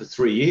working on for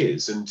 3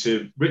 years. And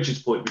to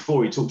Richard's point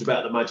before, he talked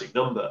about the magic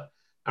number.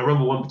 I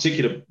remember one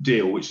particular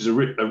deal, which was a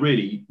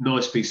really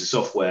nice piece of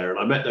software, and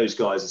I met those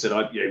guys and said,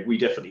 we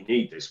definitely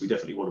need this. We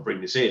definitely want to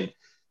bring this in.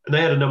 And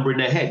they had a number in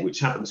their head, which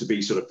happened to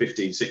be sort of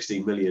 15,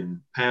 16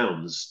 million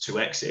pounds to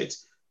exit.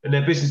 And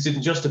their business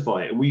didn't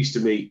justify it. And we used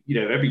to meet,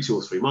 every 2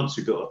 or 3 months.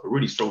 We built up a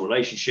really strong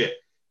relationship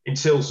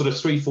until sort of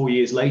 3-4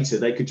 years later,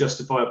 they could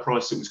justify a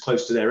price that was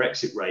close to their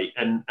exit rate.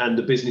 And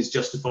the business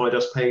justified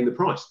us paying the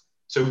price.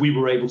 So we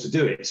were able to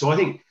do it. So I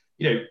think,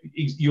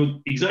 you're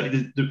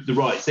exactly the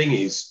right thing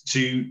is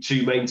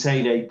to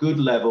maintain a good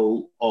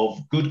level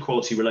of good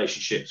quality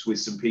relationships with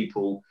some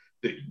people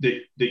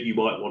that you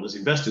might want as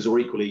investors, or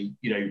equally,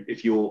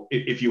 if you're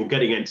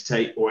getting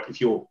entertained, or if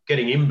you're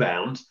getting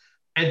inbound,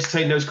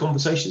 entertain those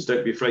conversations.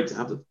 Don't be afraid to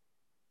have them.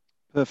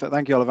 Perfect.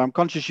 Thank you, Oliver. I'm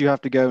conscious you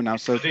have to go now,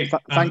 so thank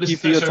you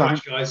for your time.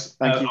 Much, guys.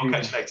 Thank you. I'll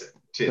catch you later.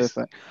 Cheers.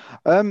 Perfect.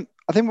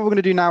 I think what we're going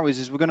to do now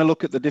is we're going to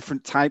look at the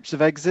different types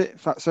of exit,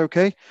 if that's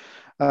okay.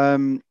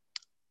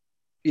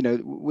 You know,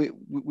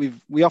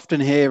 we often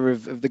hear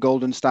of the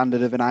golden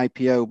standard of an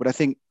IPO, but I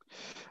think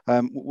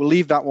we'll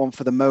leave that one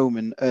for the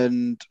moment,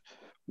 and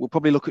we'll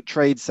probably look at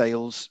trade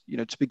sales, you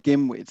know, to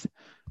begin with.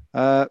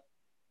 Mr.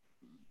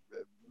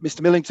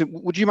 Millington,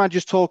 would you mind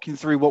just talking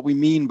through what we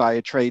mean by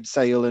a trade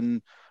sale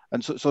and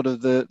sort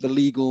of the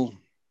legal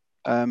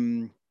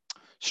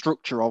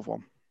structure of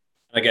one?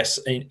 I guess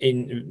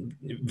in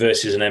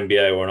versus an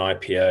MBO or an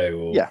IPO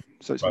or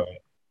so it's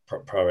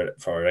private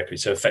equity.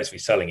 So effectively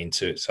selling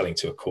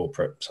to a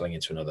corporate, selling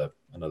into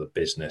another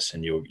business,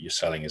 and you're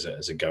selling as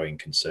a going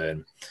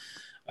concern.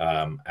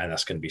 And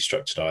that's going to be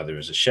structured either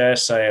as a share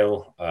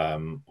sale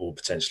or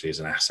potentially as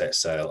an asset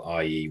sale,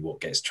 i.e.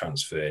 what gets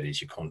transferred is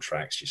your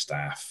contracts, your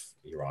staff,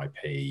 your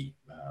IP,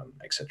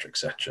 et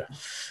cetera.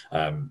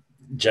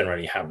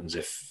 Generally happens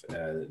if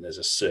there's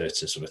a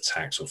certain sort of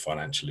tax or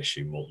financial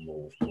issue.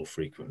 More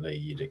frequently,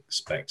 you'd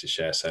expect a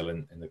share sale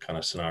in the kind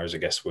of scenarios I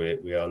guess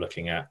we are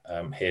looking at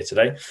here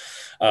today.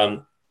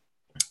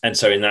 And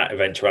so in that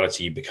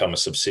eventuality, you become a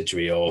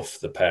subsidiary of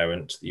the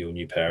parent, your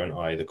new parent,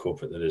 i.e. the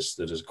corporate that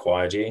has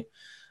acquired you.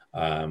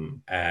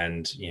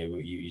 And you know,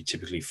 you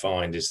typically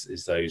find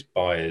is those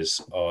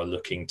buyers are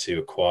looking to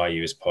acquire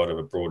you as part of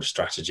a broader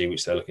strategy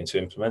which they're looking to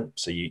implement.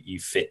 So you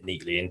fit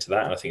neatly into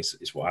that. And I think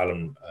it's what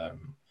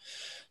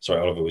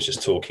Oliver was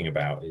just talking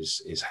about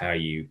is how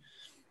you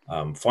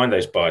find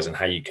those buyers and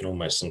how you can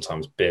almost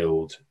sometimes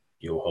build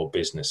your whole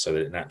business so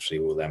that it naturally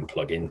will then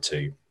plug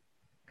into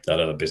that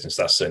other business.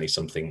 That's certainly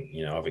something,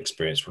 you know, I've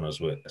experienced when I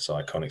was with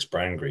Iconics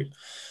Brand Group.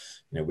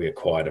 You know, we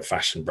acquired a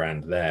fashion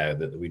brand there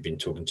that we've been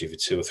talking to for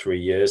 2 or 3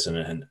 years,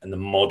 and the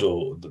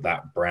model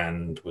that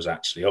brand was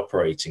actually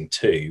operating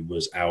to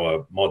was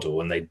our model,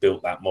 and they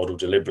built that model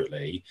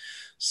deliberately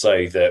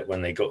so that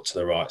when they got to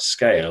the right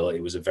scale,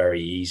 it was a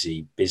very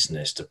easy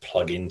business to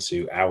plug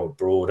into our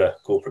broader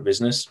corporate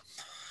business,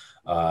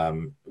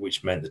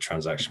 which meant the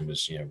transaction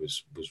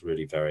was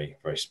really very,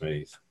 very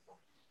smooth.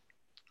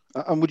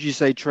 And would you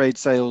say trade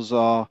sales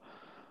are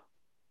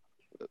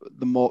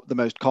the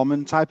most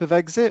common type of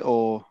exit,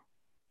 or?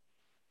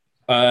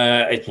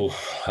 It's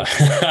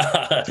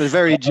a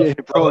very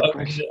broad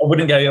question. I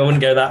wouldn't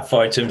go that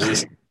far in terms of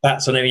this.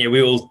 That's on it.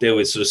 We all deal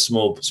with sort of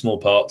small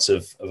parts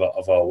of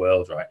our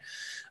world, right?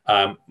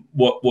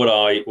 What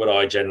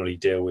I generally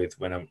deal with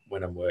when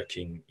I'm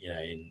working, you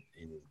know, in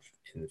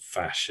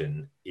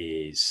fashion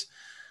is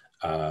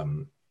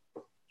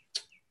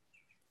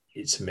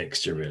it's a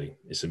mixture, really.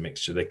 It's a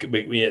mixture. At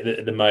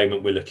the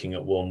moment, we're looking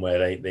at one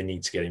where they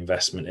need to get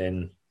investment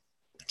in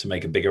to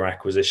make a bigger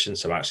acquisition.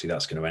 So actually,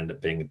 that's going to end up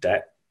being a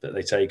debt that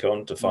they take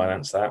on to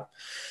finance that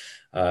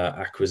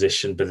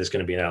acquisition. But there's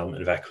going to be an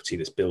element of equity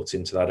that's built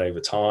into that over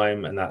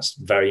time, and that's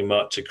very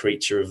much a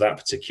creature of that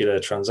particular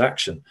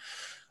transaction.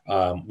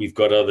 We've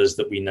got others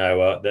that we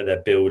know that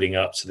they're building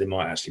up, so they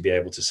might actually be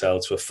able to sell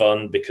to a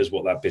fund, because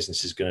what that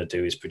business is going to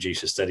do is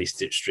produce a steady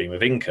stream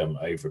of income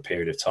over a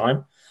period of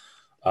time.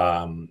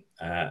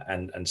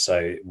 And so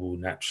it will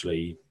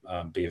naturally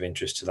be of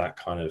interest to that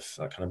kind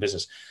of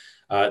business.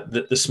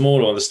 The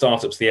smaller or the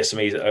startups, the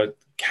SMEs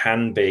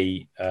can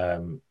be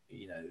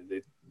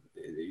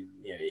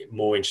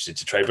more interested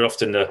to trade, but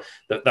often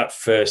that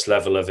first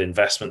level of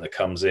investment that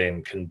comes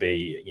in can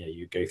be, you know,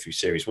 you go through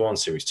Series 1,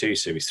 Series 2,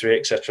 Series 3,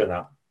 etc. And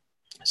that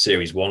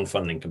Series 1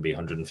 funding can be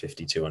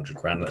 150, 200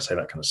 grand, let's say,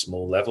 that kind of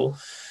small level,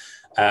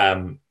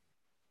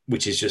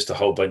 which is just a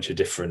whole bunch of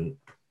different,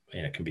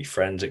 you know, it can be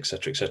friends,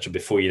 etc.,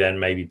 before you then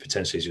maybe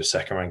potentially as your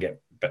second round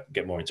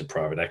get more into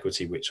private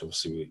equity, which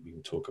obviously we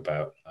can talk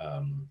about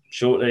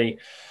shortly.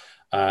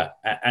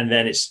 And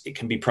then it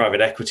can be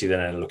private equity then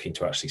are looking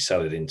to actually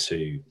sell it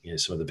into, you know,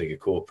 some of the bigger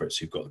corporates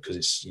who've got, because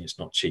it's, you know, it's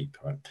not cheap,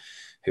 right?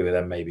 Who are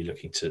then maybe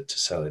looking to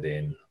sell it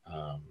in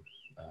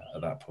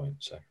at that point.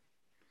 So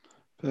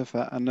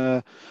perfect.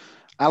 And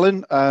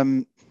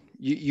Alan,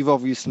 you've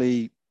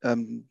obviously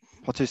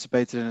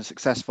participated in a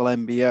successful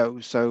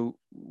MBO. So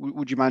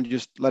would you mind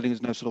just letting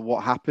us know sort of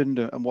what happened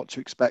and what to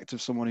expect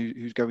of someone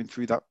who's going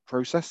through that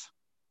process?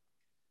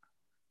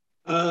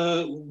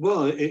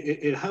 Well,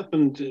 it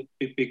happened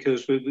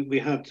because we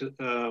had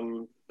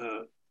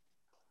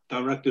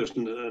directors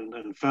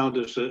and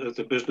founders of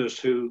the business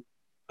who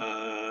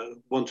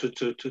wanted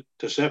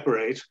to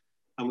separate,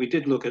 and we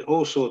did look at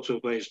all sorts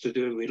of ways to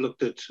do it. We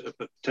looked at a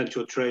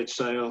potential trade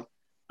sale,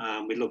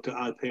 we looked at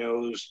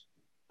IPOs,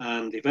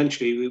 and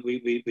eventually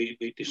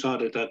we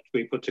decided that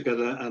we put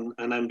together an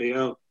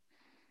MBO.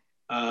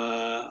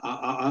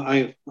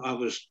 I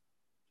was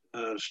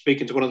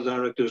speaking to one of the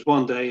directors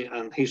one day,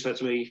 and he said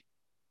to me,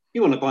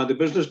 "You want to buy the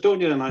business,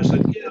 don't you?" And I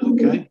said, "Yeah,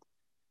 okay."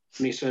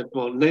 And he said,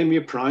 "Well, name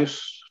your price."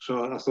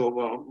 So I thought,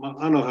 well,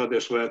 I know how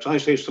this works. I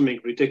say something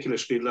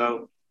ridiculously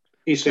low.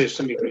 He says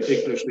something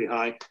ridiculously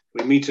high.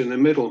 We meet in the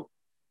middle.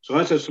 So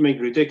I said something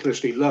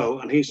ridiculously low,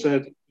 and he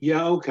said,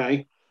 "Yeah,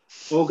 okay,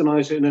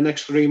 organize it in the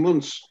next 3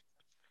 months."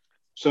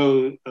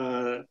 So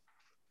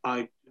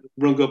I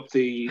rung up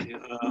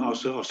our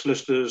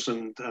solicitors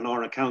and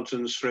our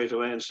accountants straight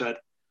away and said,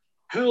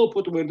 help,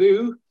 what do we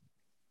do?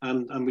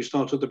 And we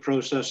started the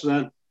process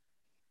then.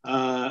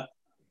 But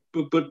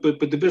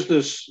the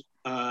business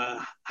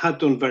had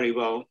done very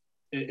well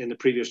in the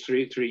previous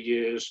three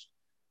years.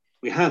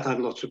 We had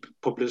lots of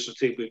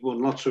publicity. We'd won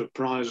lots of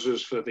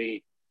prizes for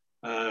the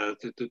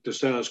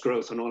sales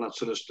growth and all that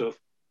sort of stuff.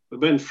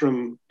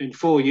 In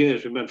 4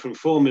 years, we went from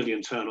 4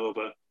 million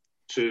turnover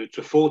to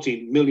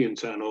 40 million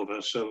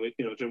turnover. So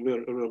it's a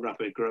real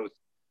rapid growth.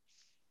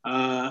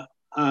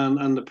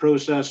 And the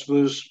process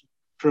was,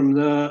 from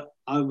there,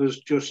 I was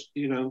just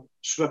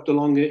swept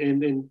along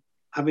in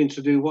having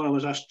to do what I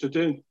was asked to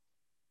do.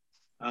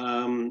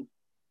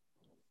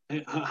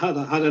 Had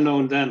I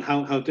known then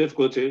how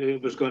difficult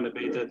it was going to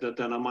be,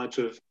 then I might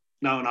have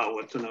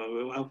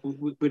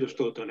we'd have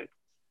still done it.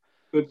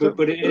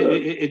 But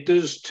it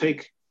does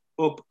take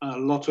up a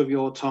lot of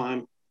your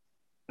time.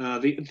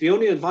 The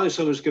only advice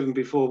I was given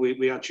before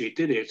we actually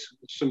did it,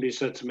 somebody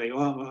said to me,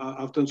 "Oh,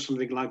 I've done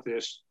something like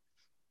this.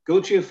 Go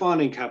to your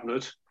filing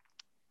cabinet,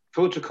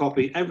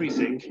 photocopy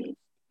everything,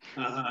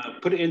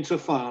 put it into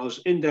files,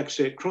 index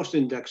it,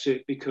 cross-index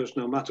it, because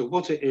no matter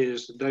what it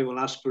is, they will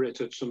ask for it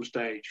at some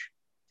stage."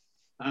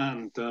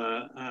 And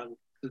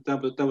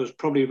that was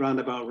probably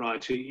roundabout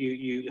right.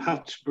 You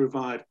have to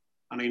provide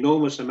an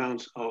enormous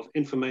amount of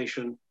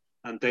information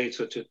and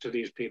data to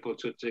these people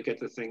to get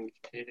the thing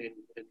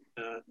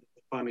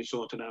finally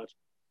sorted out.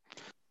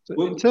 So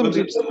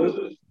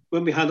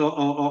when we had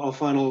our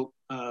final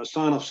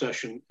sign-off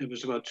session, it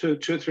was about 2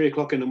 or 3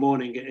 o'clock in the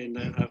morning in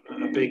a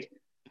big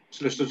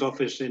solicitor's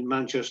office in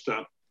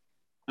Manchester,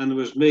 and there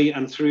was me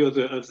and 3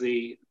 other of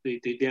the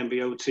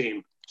MBO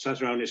team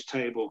sat around this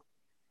table.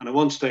 And at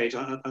one stage,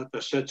 I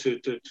said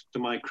to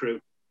my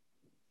crew,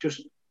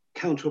 just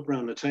count up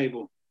around the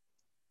table.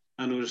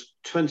 And there was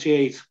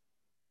 28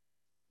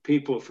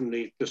 people from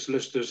the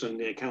solicitors and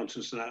the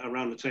accountants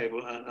around the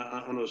table,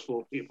 and those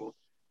 4 people,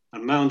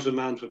 and mounds and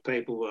mounds of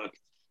paperwork.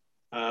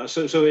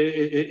 So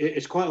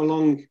it's quite a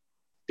long,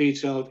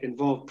 detailed,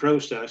 involved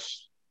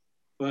process.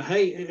 But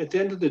hey, at the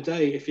end of the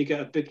day, if you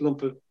get a big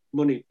lump of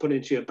money put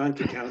into your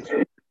bank account,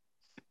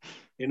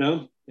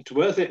 it's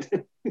worth it.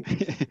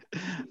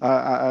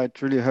 I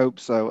truly hope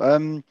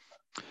so.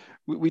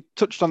 We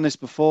touched on this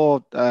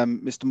before,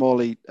 Mr.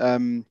 Morley.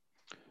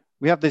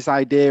 We have this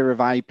idea of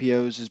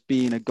IPOs as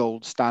being a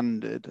gold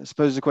standard. I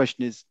suppose the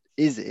question is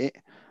it?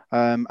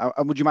 And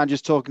would you mind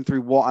just talking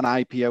through what an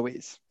IPO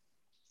is?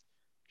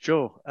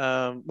 Sure.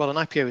 Well, an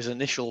IPO is an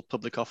initial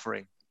public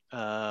offering,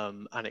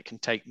 and it can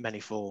take many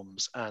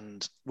forms.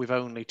 And we've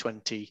only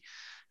 20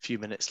 few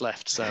minutes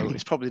left, so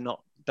it's probably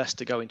not best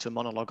to go into a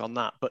monologue on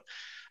that. But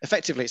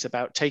effectively, it's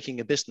about taking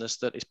a business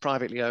that is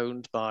privately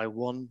owned by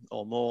one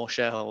or more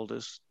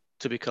shareholders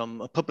to become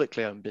a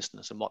publicly owned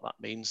business. And what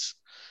that means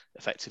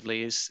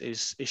effectively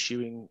is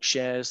issuing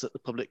shares that the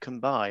public can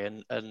buy.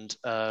 And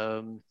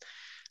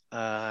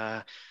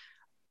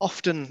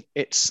often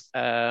it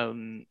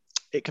can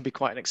be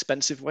quite an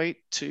expensive way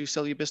to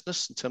sell your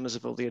business in terms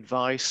of all the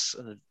advice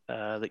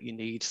that you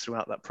need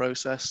throughout that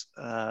process.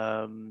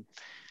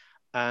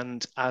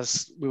 And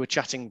as we were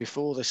chatting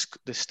before this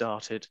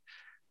started,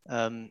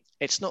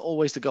 it's not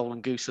always the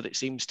golden goose that it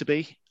seems to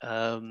be.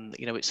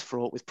 It's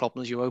fraught with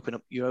problems. You're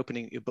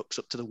opening your books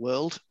up to the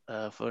world,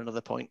 for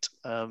another point.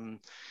 But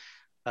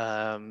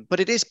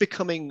it is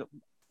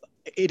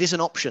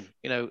an option.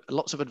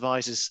 Lots of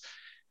advisors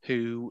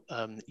who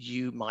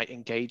you might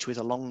engage with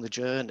along the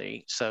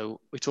journey.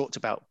 So we talked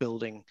about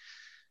building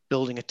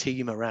a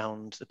team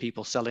around the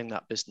people selling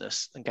that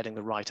business and getting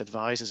the right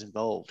advisors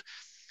involved.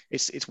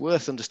 It's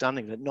worth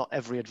understanding that not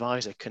every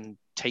advisor can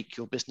take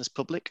your business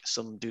public.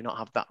 Some do not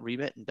have that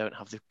remit and don't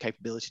have the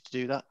capability to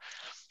do that.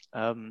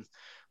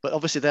 But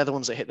obviously they're the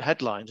ones that hit the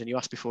headlines. And you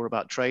asked before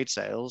about trade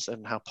sales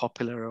and how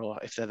popular, or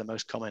if they're the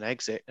most common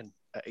exit and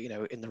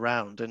in the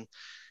round. And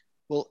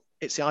well,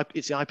 it's the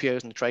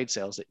IPOs and the trade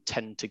sales that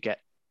tend to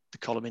get the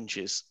column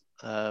inches.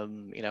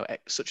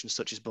 Such and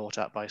such is bought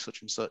out by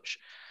such and such.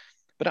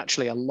 But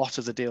actually, a lot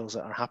of the deals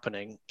that are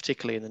happening,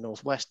 particularly in the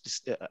Northwest,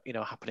 is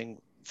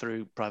happening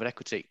through private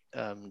equity.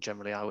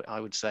 Generally, I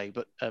would say,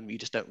 but you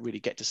just don't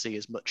really get to see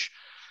as much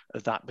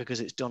of that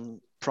because it's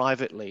done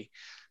privately.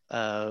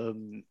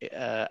 And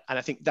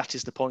I think that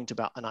is the point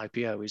about an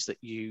IPO, is that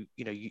you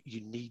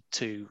need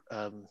to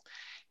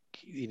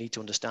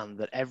understand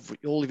that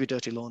all of your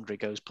dirty laundry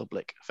goes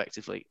public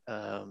effectively,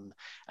 and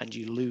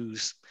you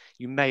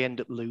may end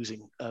up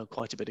losing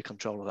quite a bit of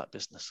control of that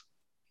business.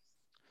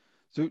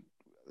 So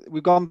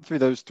we've gone through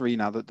those 3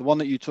 now. The one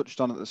that you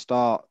touched on at the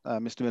start,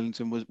 Mr.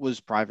 Millington, was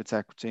private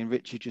equity, and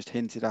Richard just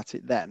hinted at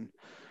it then.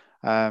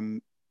 I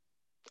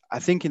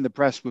think in the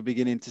press we're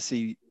beginning to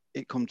see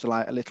it come to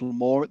light a little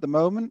more at the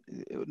moment.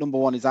 Number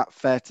one, is that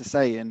fair to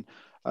say? And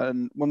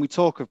when we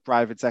talk of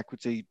private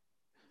equity,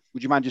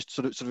 would you mind just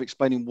sort of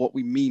explaining what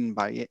we mean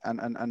by it,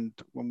 and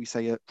when we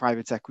say a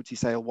private equity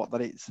sale, what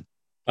that is?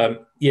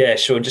 Yeah,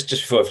 sure. And just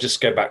before,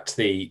 just go back to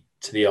the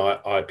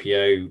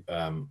IPO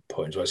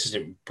point as well. It's just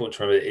important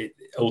to remember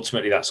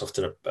ultimately that's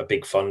often a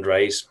big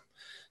fundraise.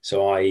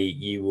 So i.e.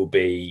 you will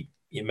be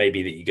it may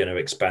be that you're going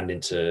to expand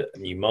into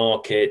new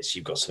markets.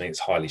 You've got something that's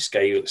highly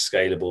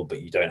scalable,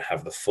 but you don't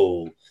have the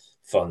full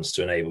funds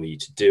to enable you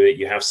to do it.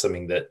 You have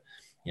something that,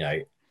 you know,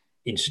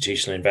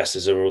 institutional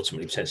investors are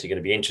ultimately potentially going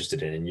to be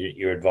interested in, and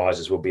your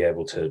advisors will be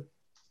able to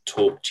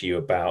talk to you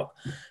about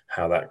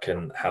how that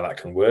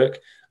can work.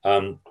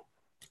 And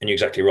you're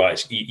exactly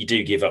right. You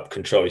do give up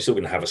control. You're still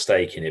going to have a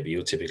stake in it, but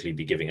you'll typically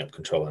be giving up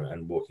control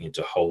and walking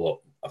into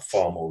a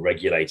far more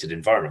regulated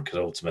environment, because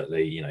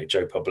ultimately, you know,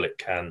 Joe Public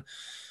can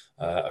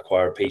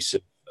acquire a piece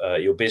of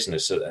your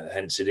business.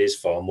 Hence, it is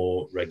far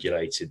more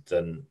regulated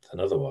than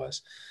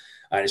otherwise.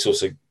 And it's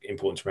also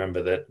important to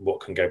remember that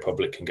what can go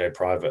public can go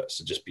private.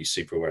 So just be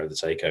super aware of the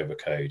takeover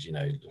code. You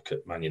know, look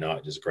at Man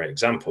United as a great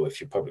example. If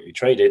you're publicly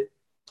traded,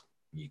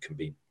 you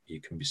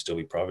can still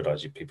be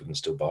privatized. People can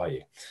still buy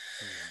you.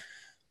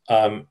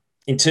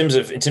 In terms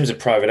of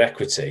private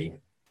equity,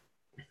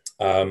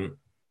 what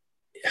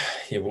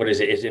is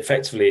it?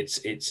 Effectively,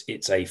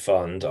 it's a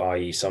fund,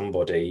 i.e.,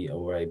 somebody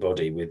or a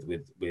body with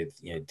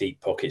you know,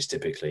 deep pockets,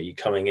 typically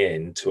coming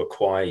in to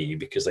acquire you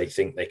because they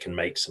think they can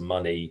make some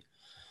money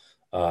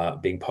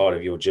being part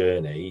of your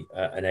journey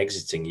and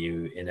exiting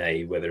you in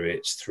a, whether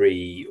it's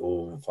 3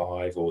 or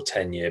 5 or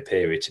 10-year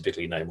period,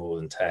 typically no more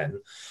than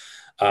 10.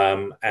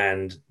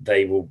 And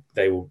they will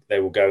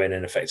go in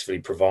and effectively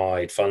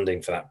provide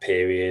funding for that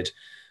period.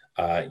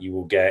 You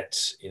will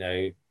get, you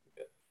know,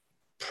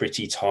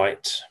 pretty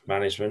tight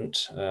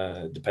management,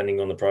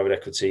 depending on the private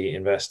equity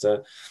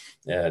investor.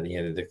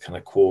 You know, the kind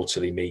of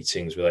quarterly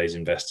meetings with those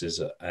investors,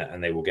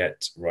 and they will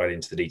get right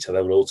into the detail.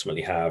 They will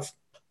ultimately have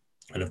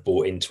and have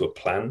bought into a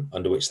plan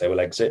under which they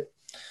will exit.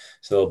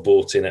 So they'll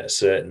bought in at a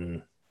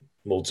certain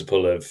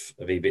multiple of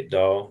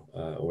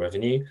EBITDA or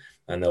revenue,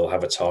 and they'll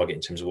have a target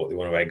in terms of what they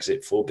want to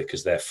exit for,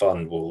 because their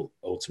fund will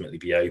ultimately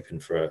be open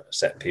for a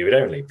set period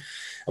only.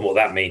 And what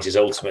that means is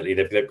ultimately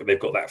they've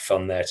got that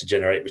fund there to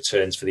generate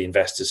returns for the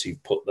investors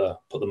who've put the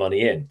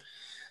money in.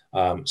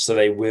 So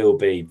they will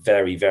be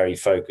very, very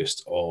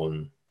focused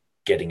on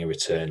getting a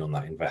return on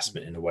that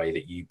investment in a way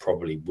that you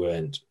probably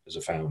weren't as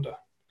a founder.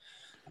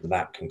 And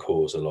that can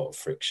cause a lot of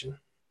friction.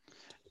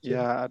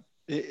 Yeah,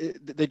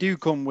 they do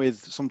come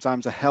with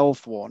sometimes a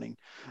health warning.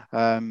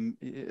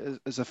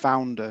 As a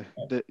founder,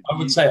 I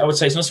would say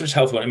it's not so much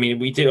health warning. I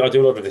mean, I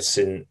do a lot of this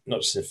in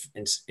not just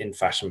in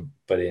fashion,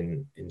 but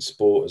in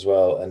sport as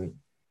well. And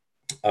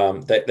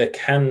there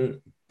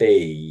can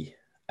be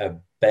a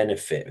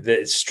benefit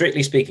that,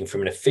 strictly speaking,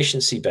 from an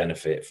efficiency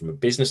benefit, from a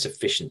business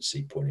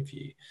efficiency point of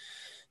view,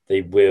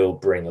 they will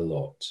bring a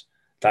lot.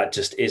 That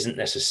just isn't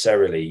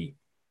necessarily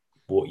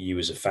what you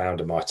as a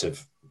founder might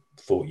have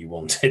thought you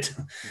wanted.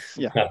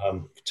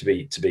 To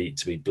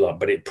be blunt,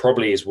 but it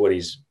probably is what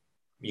is.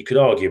 You could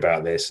argue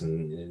about this,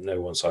 and no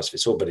one size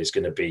fits all, but it's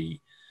going to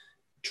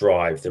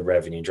drive the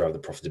revenue, drive the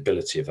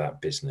profitability of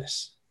that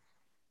business.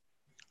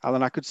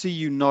 Alan, I could see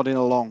you nodding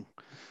along.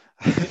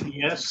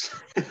 Yes.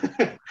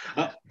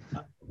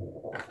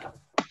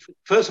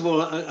 First of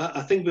all,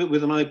 I think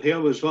with an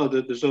IPO as well,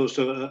 that there's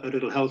also a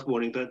little health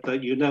warning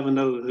that you never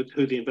know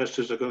who the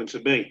investors are going to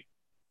be.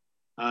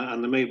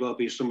 And there may well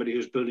be somebody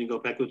who's building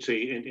up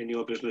equity in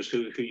your business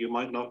who you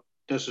might not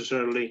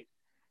necessarily,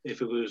 if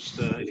you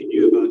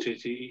knew about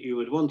it, you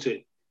would want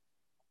it.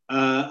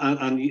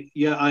 And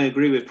yeah, I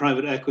agree with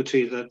private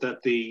equity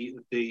that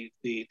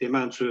the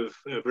amount of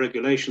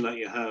regulation that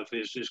you have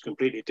is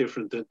completely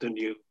different than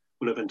you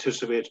would have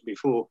anticipated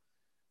before.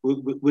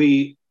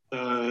 We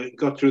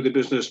got through the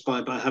business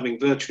by having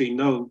virtually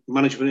no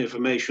management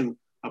information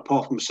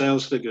apart from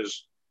sales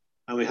figures.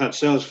 And we had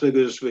sales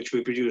figures which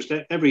we produced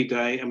every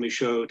day, and we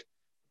showed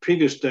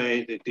previous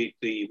day,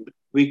 the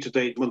week to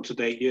date, month to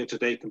date, year to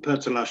date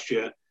compared to last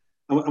year.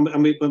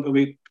 And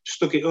we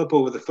stuck it up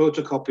over the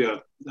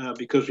photocopier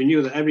because we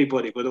knew that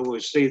everybody would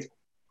always see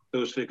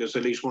those figures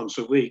at least once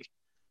a week.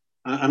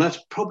 And that's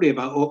probably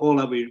about all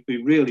that we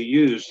really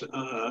used,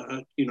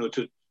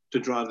 to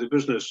drive the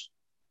business.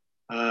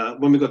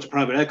 When we got to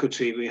private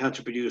equity, we had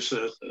to produce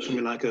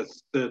something like a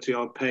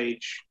 30-odd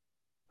page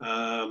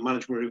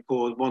management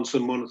report once a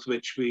month,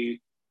 which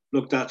we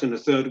looked at in the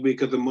third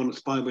week of the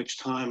month, by which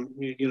time,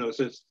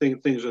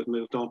 things had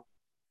moved on.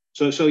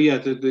 So yeah,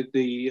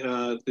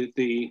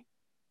 the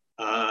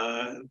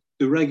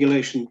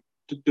regulation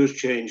does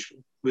change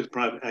with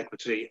private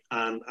equity,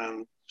 and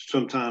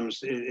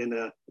sometimes in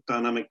a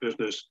dynamic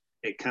business,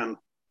 it can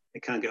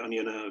get on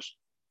your nerves.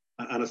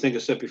 And I think I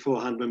said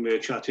beforehand when we were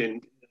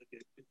chatting,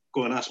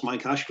 go and ask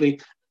Mike Ashley.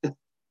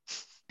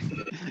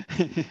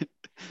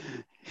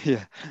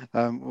 Yeah,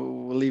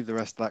 we'll leave the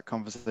rest of that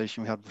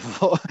conversation we had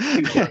before.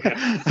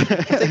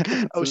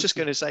 I was just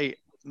going to say,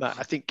 Matt,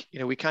 I think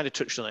we kind of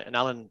touched on it, and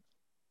Alan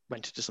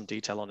went into some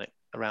detail on it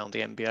around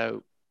the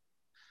MBO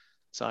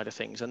side of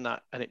things, and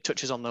it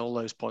touches on all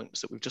those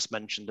points that we've just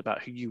mentioned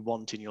about who you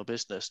want in your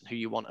business and who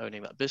you want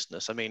owning that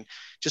business. I mean,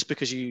 just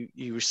because you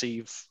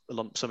receive a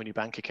lump sum in your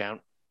bank account,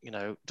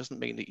 doesn't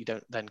mean that you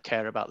don't then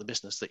care about the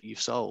business that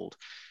you've sold.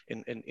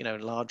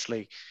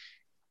 Largely,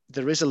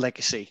 there is a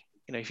legacy,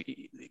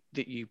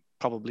 that you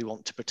probably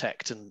want to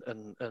protect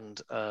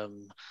and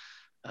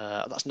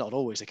That's not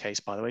always the case,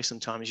 by the way.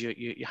 Sometimes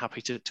you're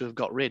happy to have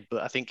got rid.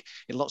 But I think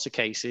in lots of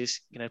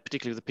cases,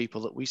 particularly the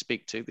people that we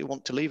speak to, they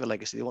want to leave a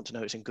legacy. They want to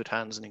know it's in good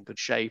hands and in good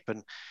shape.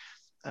 And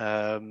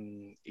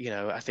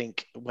I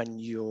think when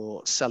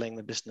you're selling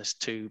the business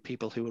to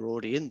people who are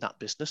already in that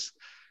business,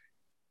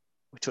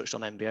 we touched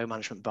on MBO,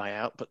 management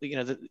buyout, but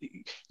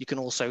you can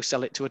also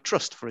sell it to a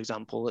trust, for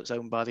example, that's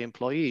owned by the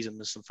employees, and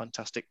there's some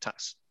fantastic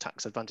tax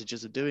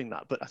advantages of doing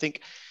that. But I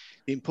think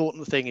the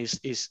important thing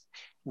is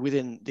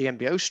within the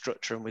MBO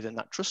structure and within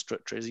that trust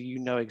structure is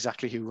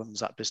exactly who runs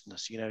that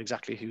business. You know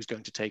exactly who's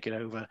going to take it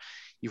over.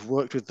 You've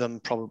worked with them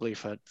probably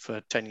for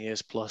 10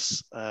 years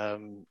plus.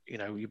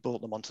 You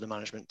brought them onto the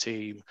management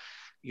team.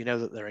 You know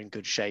that they're in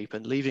good shape,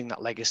 and leaving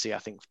that legacy, I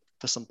think,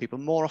 for some people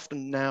more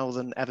often now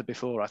than ever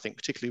before. I think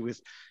particularly with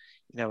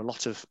a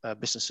lot of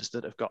businesses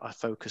that have got a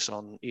focus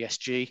on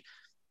ESG,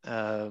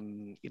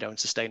 and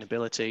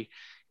sustainability.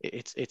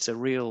 It's a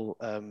real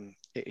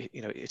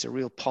it's a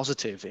real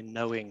positive in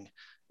knowing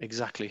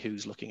exactly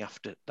who's looking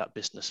after that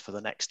business for the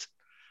next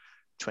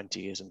 20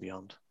 years and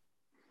beyond.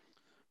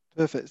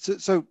 Perfect.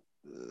 So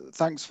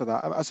thanks for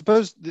that. I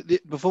suppose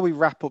before we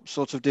wrap up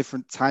sort of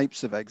different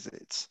types of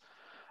exits,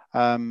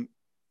 are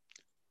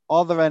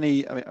there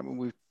any?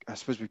 I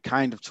suppose we've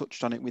kind of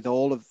touched on it with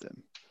all of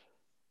them.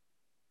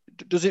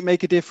 Does it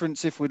make a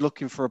difference if we're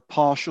looking for a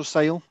partial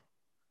sale?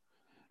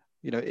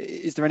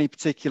 Is there any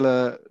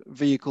particular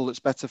vehicle that's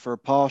better for a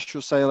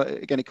partial sale?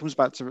 Again, it comes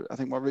back to, I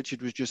think, what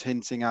Richard was just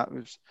hinting at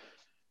was,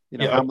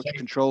 how much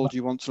control do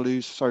you want to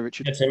lose? Sorry,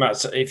 Richard. Yeah, so Matt,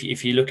 so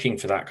if you're looking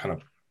for that kind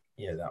of,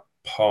 that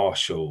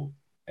partial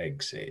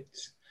exit,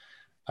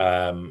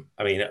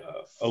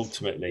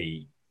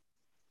 ultimately,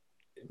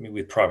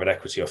 with private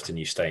equity, often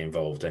you stay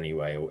involved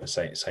anyway, or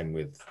same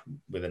with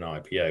an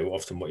IPO.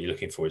 Often what you're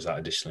looking for is that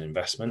additional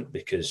investment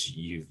because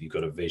you've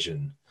got a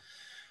vision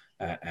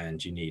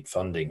and you need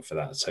funding for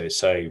that.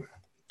 So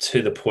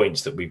to the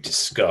points that we've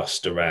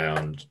discussed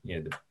around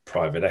the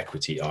private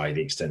equity,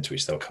 the extent to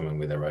which they'll come in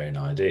with their own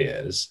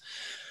ideas.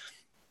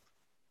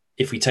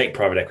 If we take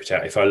private equity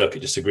out, if I look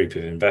at just a group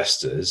of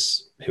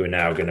investors who are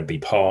now going to be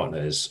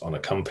partners on a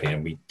company,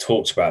 and we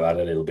talked about that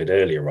a little bit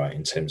earlier, right,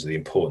 in terms of the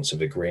importance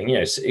of agreeing,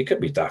 it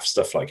could be daft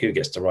stuff like who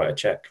gets to write a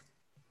check.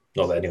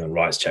 Not that anyone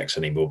writes checks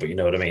anymore, but you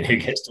know what I mean? Who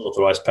gets to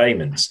authorize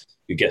payments?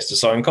 Who gets to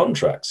sign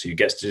contracts? Who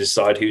gets to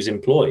decide who's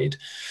employed?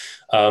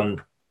 Who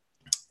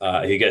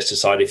gets to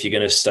decide if you're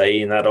going to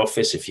stay in that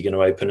office, if you're going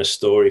to open a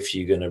store, if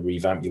you're going to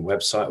revamp your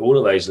website, all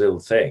of those little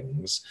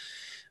things.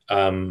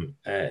 You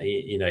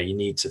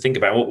need to think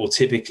about what we'll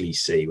typically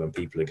see when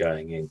people are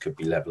going in. Could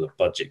be level of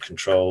budget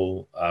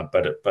control,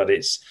 but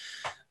it's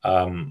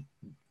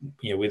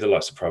with the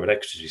likes of private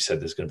equity, we said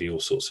there's going to be all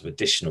sorts of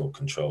additional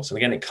controls. And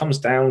again, it comes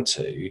down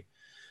to,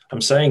 I'm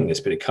saying this,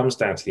 but it comes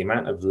down to the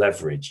amount of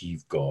leverage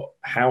you've got.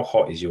 How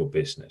hot is your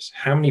business?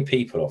 How many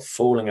people are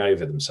falling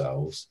over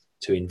themselves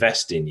to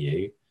invest in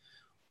you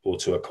or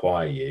to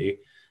acquire you?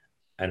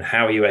 And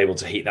how are you able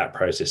to heat that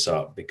process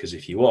up? Because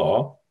if you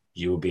are,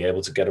 you will be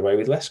able to get away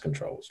with less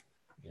controls.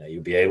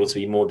 You'll be able to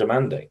be more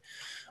demanding.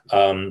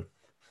 And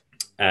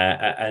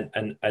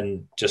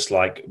just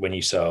like when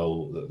you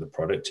sell the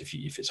product, if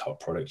it's a hot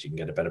product, you can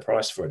get a better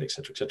price for it, et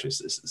cetera, et cetera.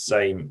 It's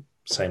the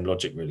same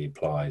logic really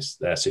applies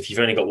there. So if you've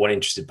only got one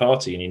interested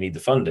party and you need the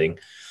funding,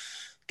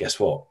 guess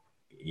what?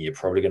 You're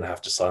probably going to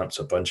have to sign up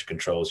to a bunch of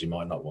controls you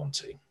might not want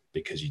to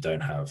because you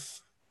don't have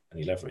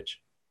any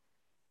leverage.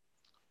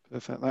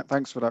 Perfect.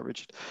 Thanks for that,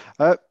 Richard.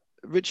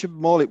 Richard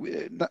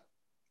Morley,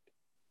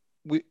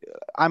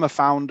 I'm a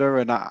founder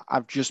and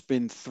I've just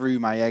been through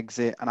my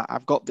exit and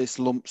I've got this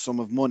lump sum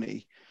of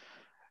money.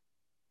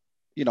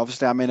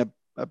 Obviously I'm in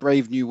a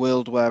brave new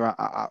world where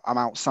I'm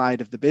outside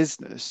of the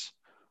business,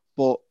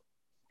 but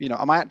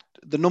am I at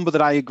the number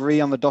that I agree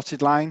on the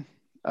dotted line?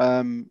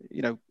 Can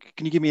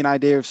you give me an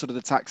idea of sort of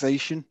the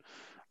taxation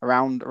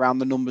around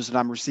the numbers that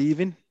I'm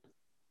receiving?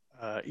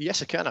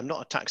 Yes, I can. I'm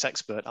not a tax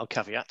expert, I'll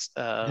caveat.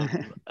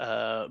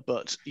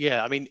 But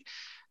yeah, I mean,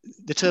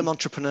 the term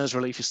entrepreneur's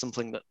relief is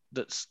something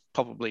that's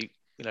probably,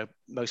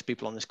 most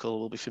people on this call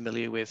will be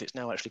familiar with. It's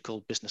now actually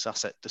called business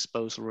asset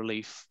disposal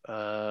relief.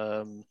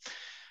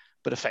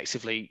 But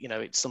effectively,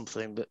 it's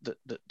something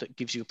that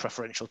gives you a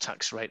preferential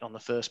tax rate on the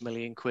first £1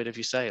 million of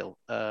your sale.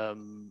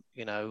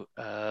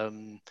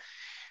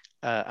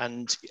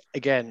 And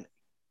again,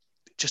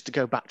 just to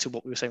go back to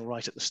what we were saying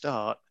right at the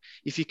start,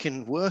 if you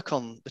can work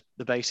on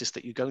the basis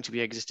that you're going to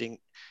be exiting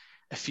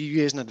a few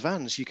years in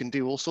advance, you can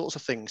do all sorts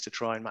of things to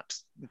try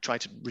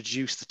to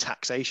reduce the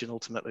taxation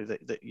ultimately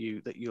that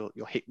you're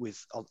hit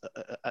with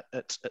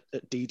at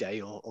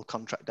D-Day or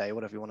contract day, or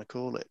whatever you want to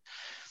call it.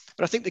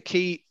 But I think the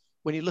key,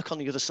 when you look on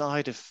the other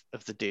side of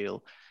the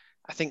deal,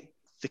 I think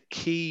the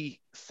key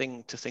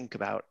thing to think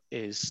about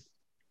is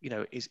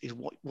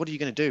what are you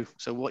going to do?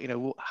 So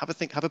have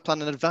a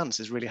plan in advance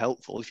is really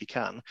helpful if you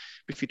can.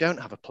 But if you don't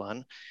have a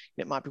plan,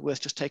 it might be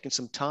worth just taking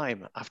some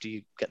time after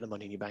you get the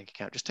money in your bank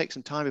account. Just take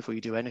some time before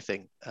you do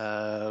anything.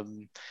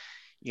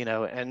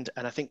 and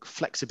I think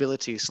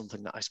flexibility is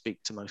something that I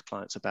speak to most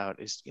clients about.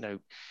 Is,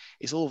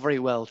 it's all very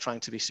well trying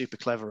to be super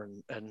clever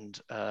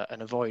and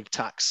avoid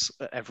tax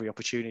at every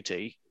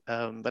opportunity,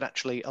 but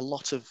actually a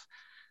lot of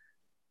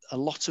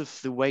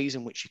the ways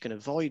in which you can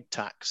avoid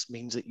tax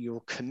means that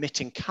you're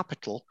committing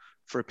capital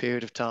for a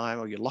period of time,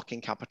 or you're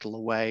locking capital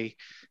away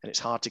and it's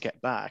hard to get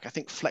back. I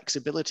think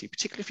flexibility,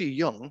 particularly if you're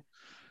young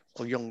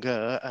or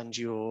younger and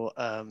you've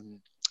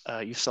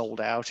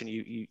sold out and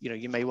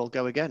you may well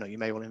go again, or you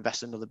may well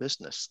invest in another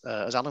business.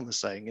 As Alan was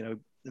saying,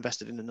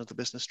 invested in another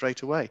business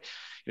straight away.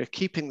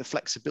 Keeping the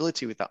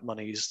flexibility with that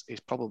money is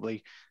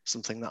probably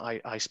something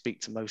that I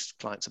speak to most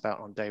clients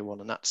about on day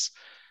one. And that's,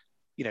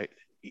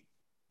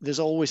 there's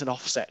always an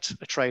offset,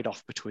 a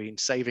trade-off between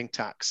saving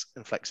tax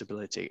and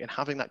flexibility, and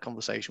having that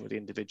conversation with the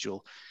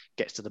individual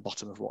gets to the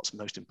bottom of what's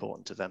most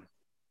important to them.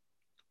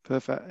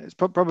 Perfect. It's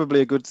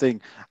probably a good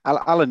thing.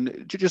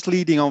 Alan, just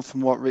leading on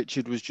from what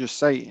Richard was just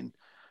saying,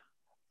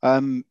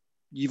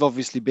 you've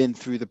obviously been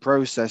through the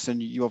process,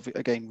 and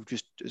again,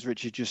 just as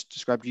Richard just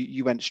described,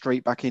 you went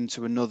straight back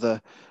into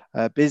another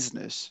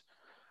business.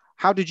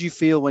 How did you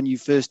feel when you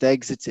first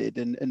exited,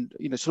 and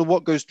sort of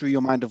what goes through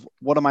your mind of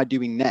what am I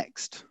doing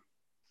next?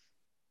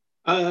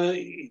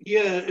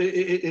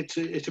 It's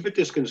a bit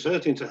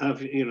disconcerting to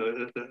have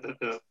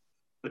a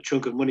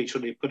chunk of money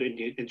suddenly put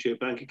into your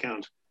bank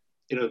account.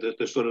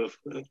 The sort of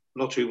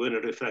lottery winner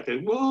effect.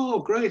 Whoa,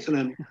 great! And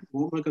then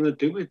what am I going to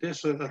do with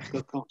this? I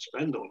can't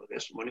spend all of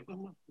this money.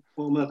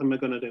 What am I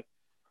going to do?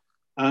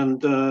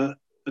 And the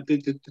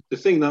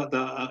thing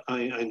that I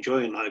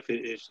enjoy in life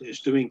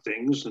is doing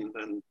things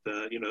and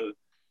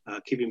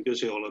keeping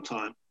busy all the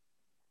time.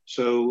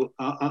 So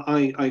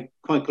I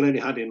quite clearly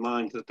had in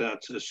mind that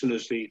as soon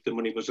as the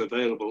money was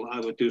available, I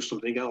would do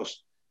something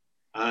else.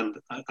 And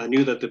I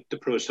knew that the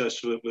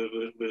process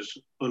was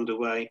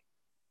underway,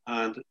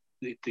 and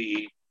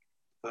I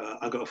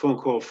got a phone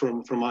call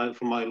from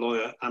my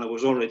lawyer, and I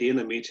was already in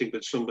a meeting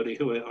with somebody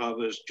who I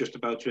was just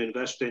about to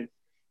invest in,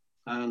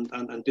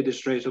 and did it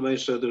straight away.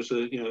 So there's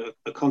a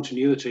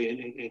continuity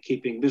in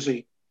keeping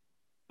busy.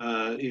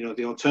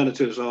 The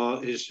alternatives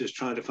is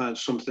trying to find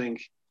something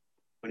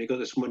when you got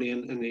this money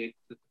in the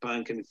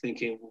bank and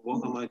thinking,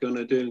 what am I going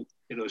to do?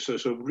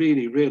 So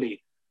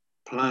really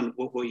plan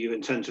what you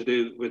intend to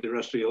do with the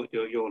rest of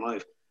your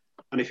life.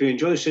 And if you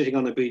enjoy sitting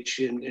on the beach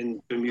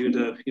in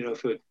Bermuda,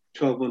 for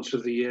 12 months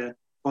of the year,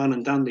 fine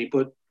and dandy.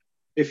 But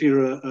if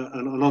you're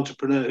an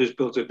entrepreneur who's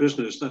built a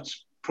business,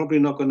 that's probably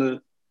not going to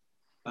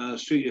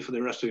suit you for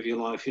the rest of your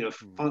life.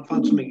 Find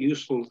something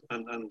useful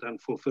and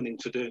fulfilling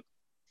to do.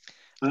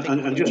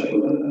 And just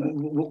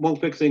one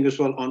quick thing as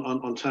well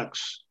on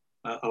tax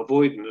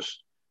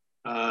avoidance.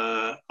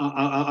 I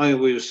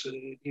always,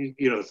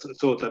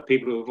 thought that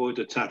people who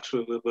avoided tax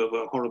were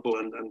horrible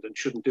and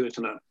shouldn't do it.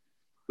 And that.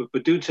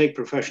 But do take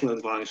professional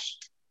advice.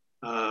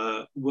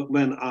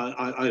 When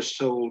I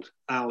sold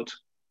out,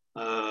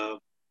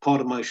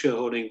 part of my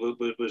shareholding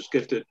was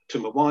gifted to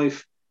my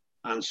wife,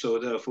 and so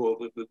therefore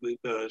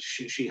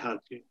she had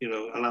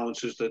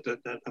allowances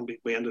and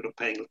we ended up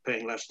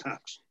paying less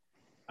tax,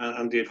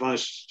 and the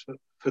advice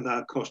for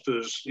that cost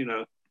us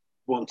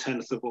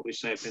 1/10 of what we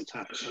saved in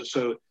tax.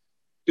 So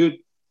do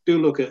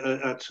look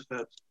at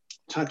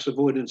tax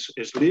avoidance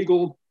is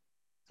legal.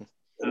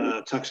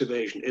 Tax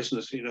evasion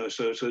isn't,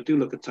 so do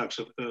look at tax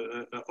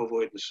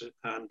avoidance,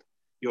 and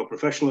your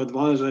professional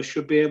advisor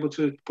should be able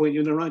to point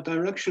you in the right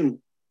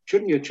direction,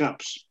 shouldn't you,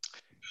 chaps?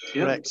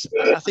 Yeah. Correct.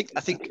 I think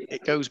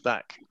it goes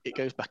back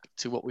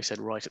to what we said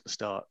right at the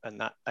start,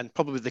 and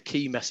probably the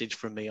key message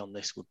from me on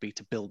this would be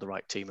to build the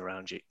right team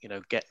around you.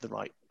 Get the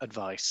right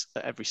advice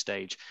at every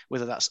stage,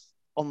 whether that's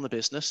on the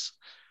business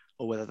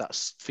or whether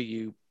that's for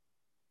you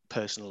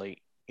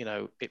personally.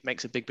 It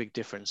makes a big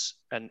difference.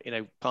 And,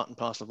 part and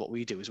parcel of what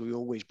we do is we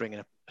always bring in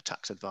a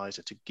tax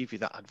advisor to give you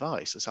that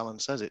advice. As Alan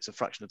says, it's a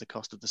fraction of the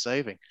cost of the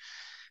saving.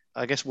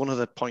 I guess one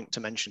other point to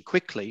mention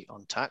quickly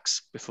on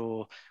tax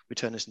before we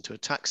turn this into a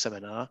tax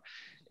seminar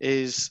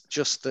is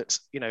just that,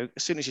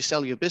 as soon as you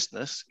sell your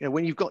business,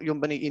 when you've got your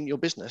money in your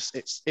business,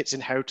 it's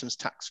inheritance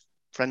tax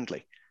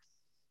friendly.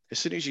 As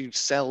soon as you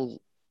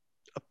sell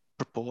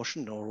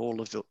proportion or all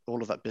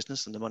of that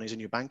business and the money's in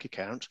your bank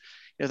account,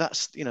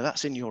 that's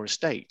in your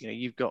estate.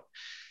 You've got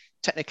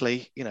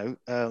technically,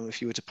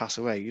 if you were to pass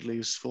away, you'd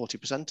lose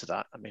 40% of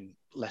that. I mean,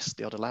 less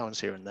the odd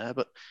allowance here and there,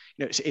 but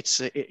it's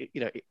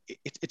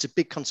a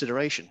big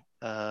consideration,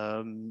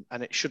 and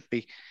it should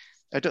be.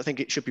 I don't think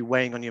it should be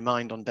weighing on your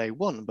mind on day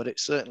one, but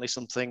it's certainly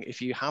something. If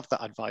you have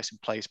that advice in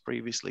place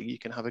previously, you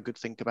can have a good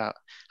think about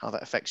how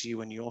that affects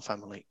you and your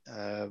family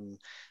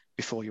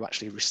before you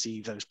actually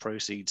receive those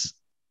proceeds.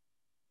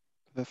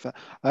 Perfect.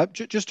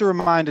 Just a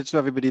reminder to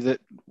everybody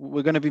that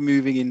we're going to be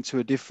moving into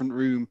a different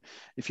room.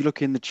 If you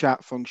look in the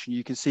chat function,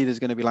 you can see there's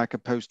going to be like a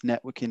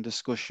post-networking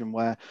discussion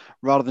where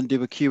rather than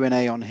do a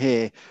Q&A on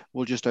here,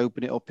 we'll just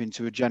open it up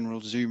into a general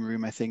Zoom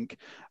room, I think.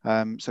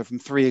 So from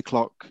 3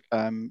 o'clock,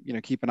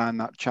 keep an eye on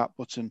that chat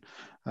button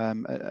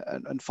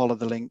and follow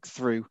the link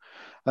through.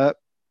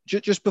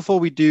 Just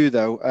before we do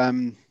though,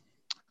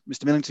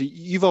 Mr. Millington,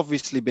 you've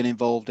obviously been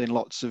involved in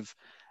lots of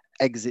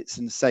exits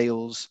and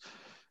sales.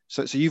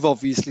 So you've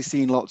obviously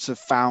seen lots of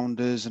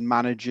founders and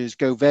managers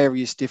go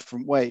various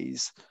different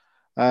ways.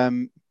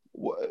 Can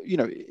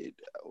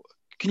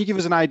you give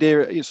us an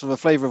idea, sort of a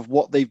flavour of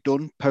what they've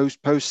done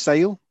post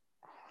sale,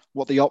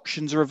 what the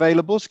options are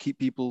available to keep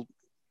people?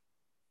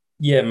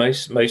 Yeah,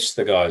 most of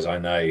the guys I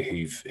know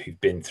who've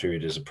been through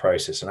it as a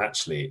process, and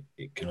actually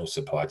it can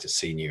also apply to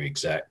senior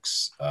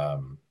execs,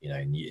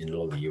 in a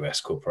lot of the US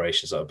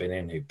corporations that I've been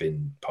in, who've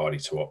been party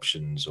to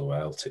options or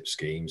LTIP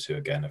schemes, who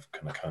again have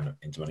kind of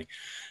into money,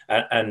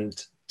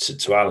 and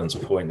to Alan's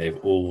point, they've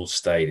all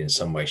stayed in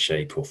some way,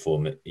 shape, or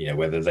form.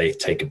 Whether they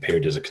take a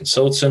period as a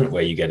consultant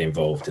where you get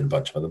involved in a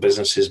bunch of other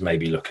businesses,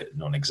 maybe look at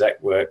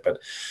non-exec work, but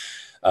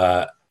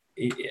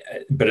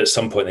at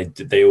some point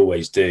they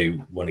always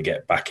do want to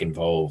get back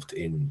involved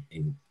in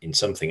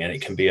something, and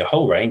it can be a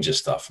whole range of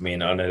stuff. I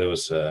mean, I know there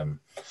was a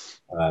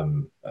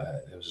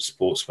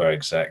sportswear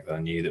exec that I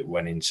knew that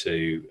went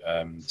into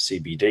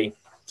CBD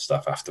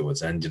stuff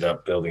afterwards, ended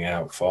up building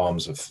out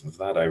farms of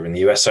that over in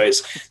the US. So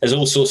there's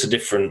all sorts of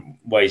different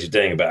ways of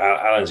doing it, but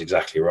Alan's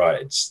exactly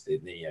right.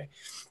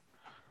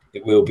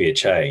 It will be a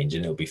change,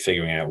 and it'll be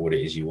figuring out what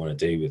it is you want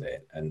to do with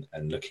it, and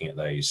looking at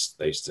those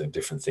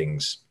different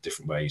things,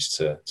 different ways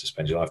to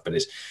spend your life. But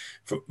it's,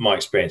 from my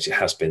experience, it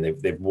has been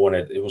they've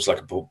wanted, it was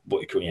like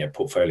what you call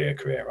portfolio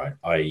career, right?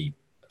 I.e.,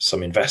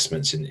 some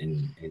investments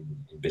in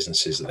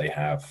businesses that they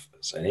have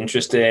an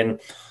interest in,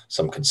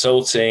 some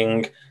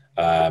consulting,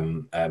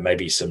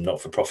 maybe some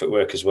not-for-profit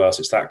work as well. So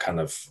it's that kind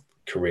of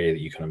career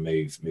that you kind of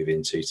move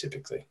into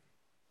typically.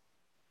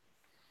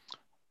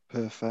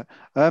 Perfect.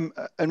 And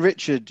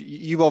Richard,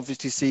 you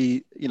obviously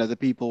see, the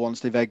people once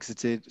they've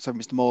exited. So,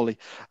 Mr. Morley,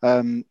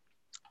 that's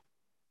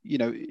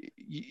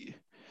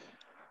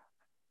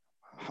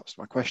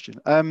my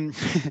question.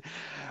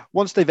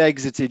 Once they've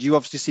exited, you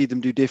obviously see them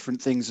do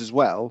different things as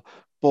well.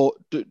 But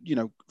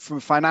from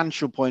a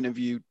financial point of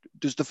view,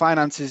 does the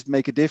finances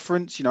make a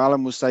difference?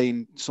 Alan was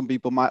saying some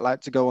people might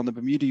like to go on the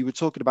Bermuda. You were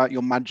talking about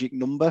your magic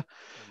number.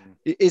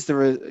 Is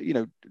there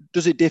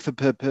does it differ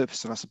per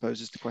person, I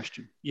suppose, is the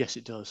question? Yes,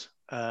 it does.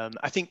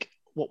 I think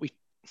what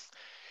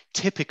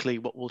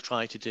we'll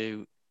try to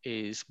do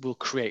is we'll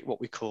create what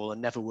we call a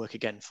Never Work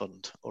Again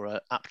fund, or a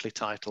aptly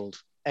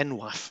titled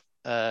NWAF.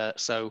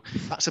 So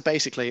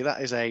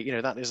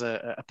that is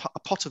a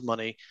pot of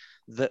money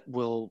that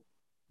will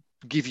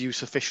give you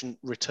sufficient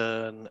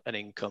return and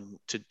income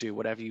to do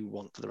whatever you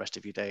want for the rest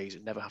of your days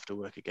and never have to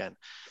work again.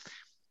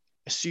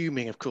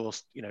 Assuming, of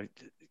course,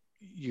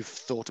 you've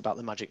thought about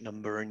the magic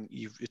number and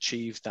you've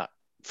achieved that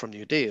from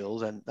your deal,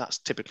 then that's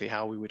typically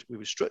how we would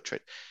structure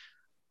it.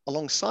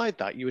 Alongside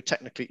that, you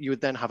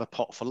would then have a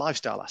pot for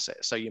lifestyle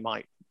assets. So you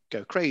might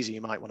go crazy.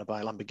 You might want to buy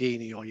a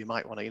Lamborghini, or you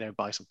might want to,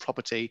 buy some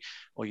property,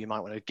 or you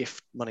might want to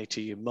gift money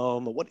to your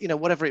mum, or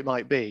whatever it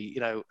might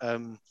be.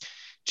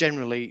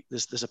 Generally,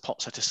 there's a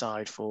pot set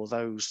aside for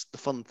the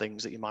fun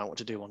things that you might want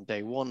to do on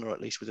day one, or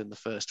at least within the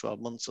first 12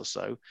 months or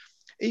so.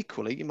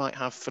 Equally, you might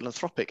have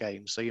philanthropic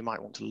aims. So you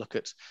might want to look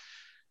at,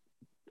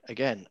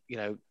 again,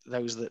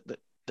 those that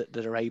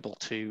are able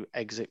to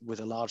exit with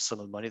a large sum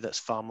of money that's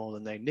far more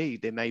than they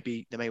need. They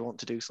may want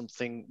to do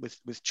something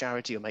with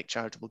charity or make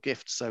charitable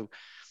gifts. So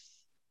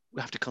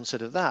we have to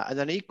consider that. And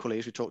then equally,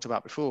 as we talked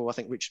about before, I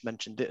think Richard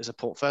mentioned it, as a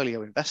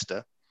portfolio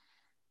investor,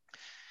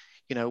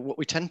 what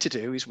we tend to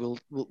do is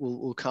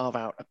we'll carve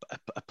out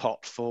a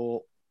pot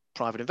for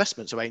private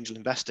investment, so angel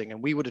investing,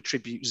 and we would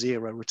attribute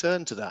zero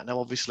return to that. Now,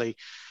 obviously,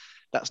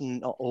 that's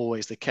not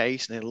always the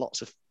case, and in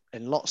lots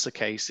of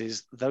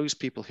cases, those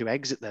people who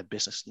exit their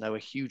business know a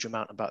huge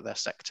amount about their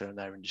sector and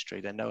their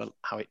industry. They know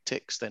how it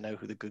ticks. They know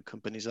who the good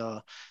companies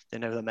are. They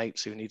know their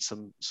mates who need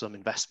some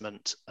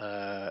investment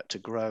to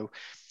grow.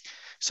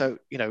 So,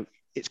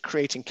 it's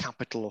creating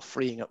capital or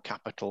freeing up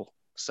capital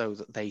so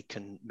that they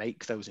can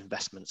make those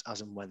investments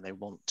as and when they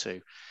want to.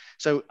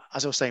 So,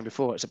 as I was saying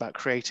before, it's about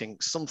creating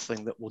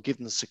something that will give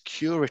them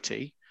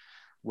security,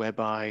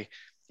 whereby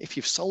if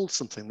you've sold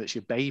something that's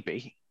your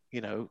baby,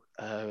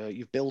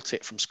 you've built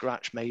it from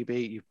scratch,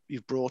 maybe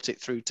you've brought it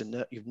through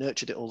you've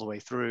nurtured it all the way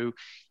through,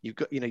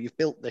 you've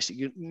built this,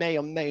 you may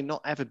or may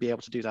not ever be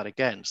able to do that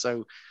again.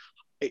 So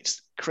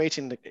it's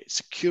creating the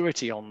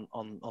security on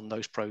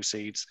those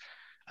proceeds,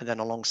 and then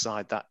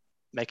alongside that,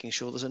 making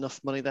sure there's enough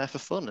money there for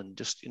fun, and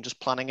just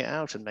planning it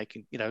out and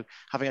making,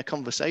 having a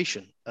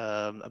conversation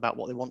about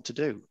what they want to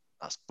do.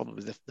 That's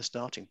probably the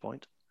starting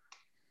point.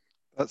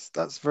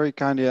 That's very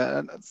kind of you.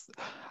 And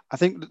I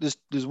think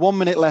there's 1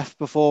 minute left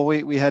before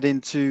we head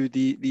into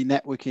the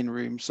networking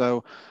room.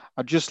 So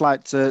I'd just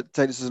like to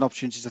take this as an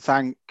opportunity to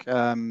thank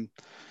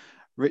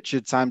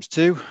Richard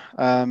 ×2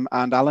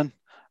 and Alan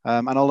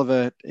and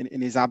Oliver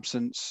in his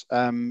absence.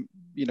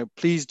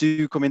 Please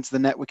do come into the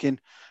networking.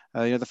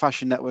 The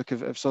Fashion Network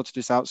have sorted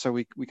this out so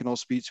we can all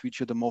speak to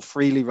each other more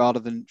freely rather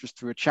than just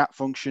through a chat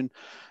function.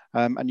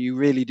 And you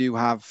really do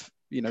have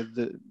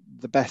the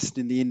best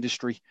in the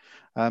industry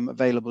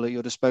available at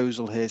your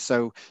disposal here.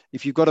 So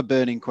if you've got a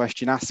burning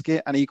question, ask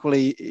it. And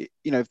equally,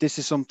 if this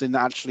is something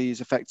that actually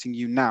is affecting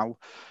you now,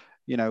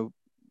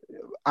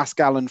 ask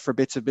Alan for a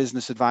bit of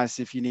business advice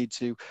if you need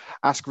to.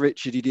 Ask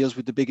Richard, he deals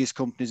with the biggest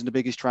companies and the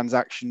biggest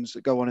transactions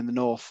that go on in the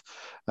north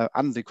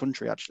and the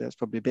country, actually. That's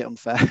probably a bit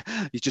unfair.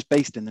 He's just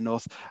based in the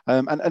north.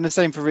 And the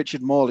same for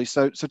Richard Morley.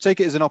 So take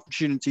it as an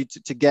opportunity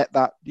to get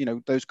that,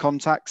 those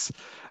contacts.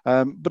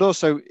 But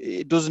also,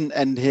 it doesn't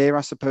end here,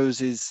 I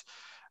suppose, is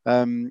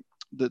the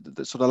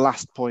sort of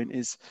last point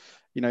is,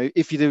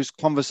 if those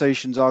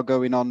conversations are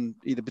going on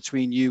either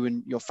between you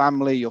and your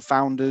family, your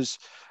founders,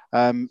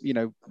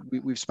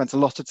 we've spent a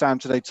lot of time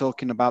today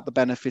talking about the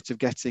benefit of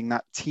getting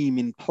that team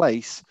in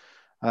place.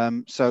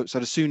 So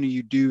the sooner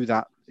you do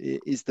that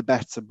is the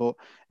better. But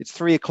it's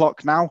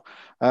 3:00 now.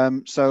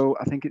 So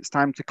I think it's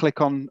time to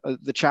click on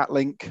the chat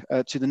link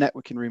to the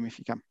networking room if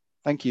you can.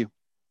 Thank you.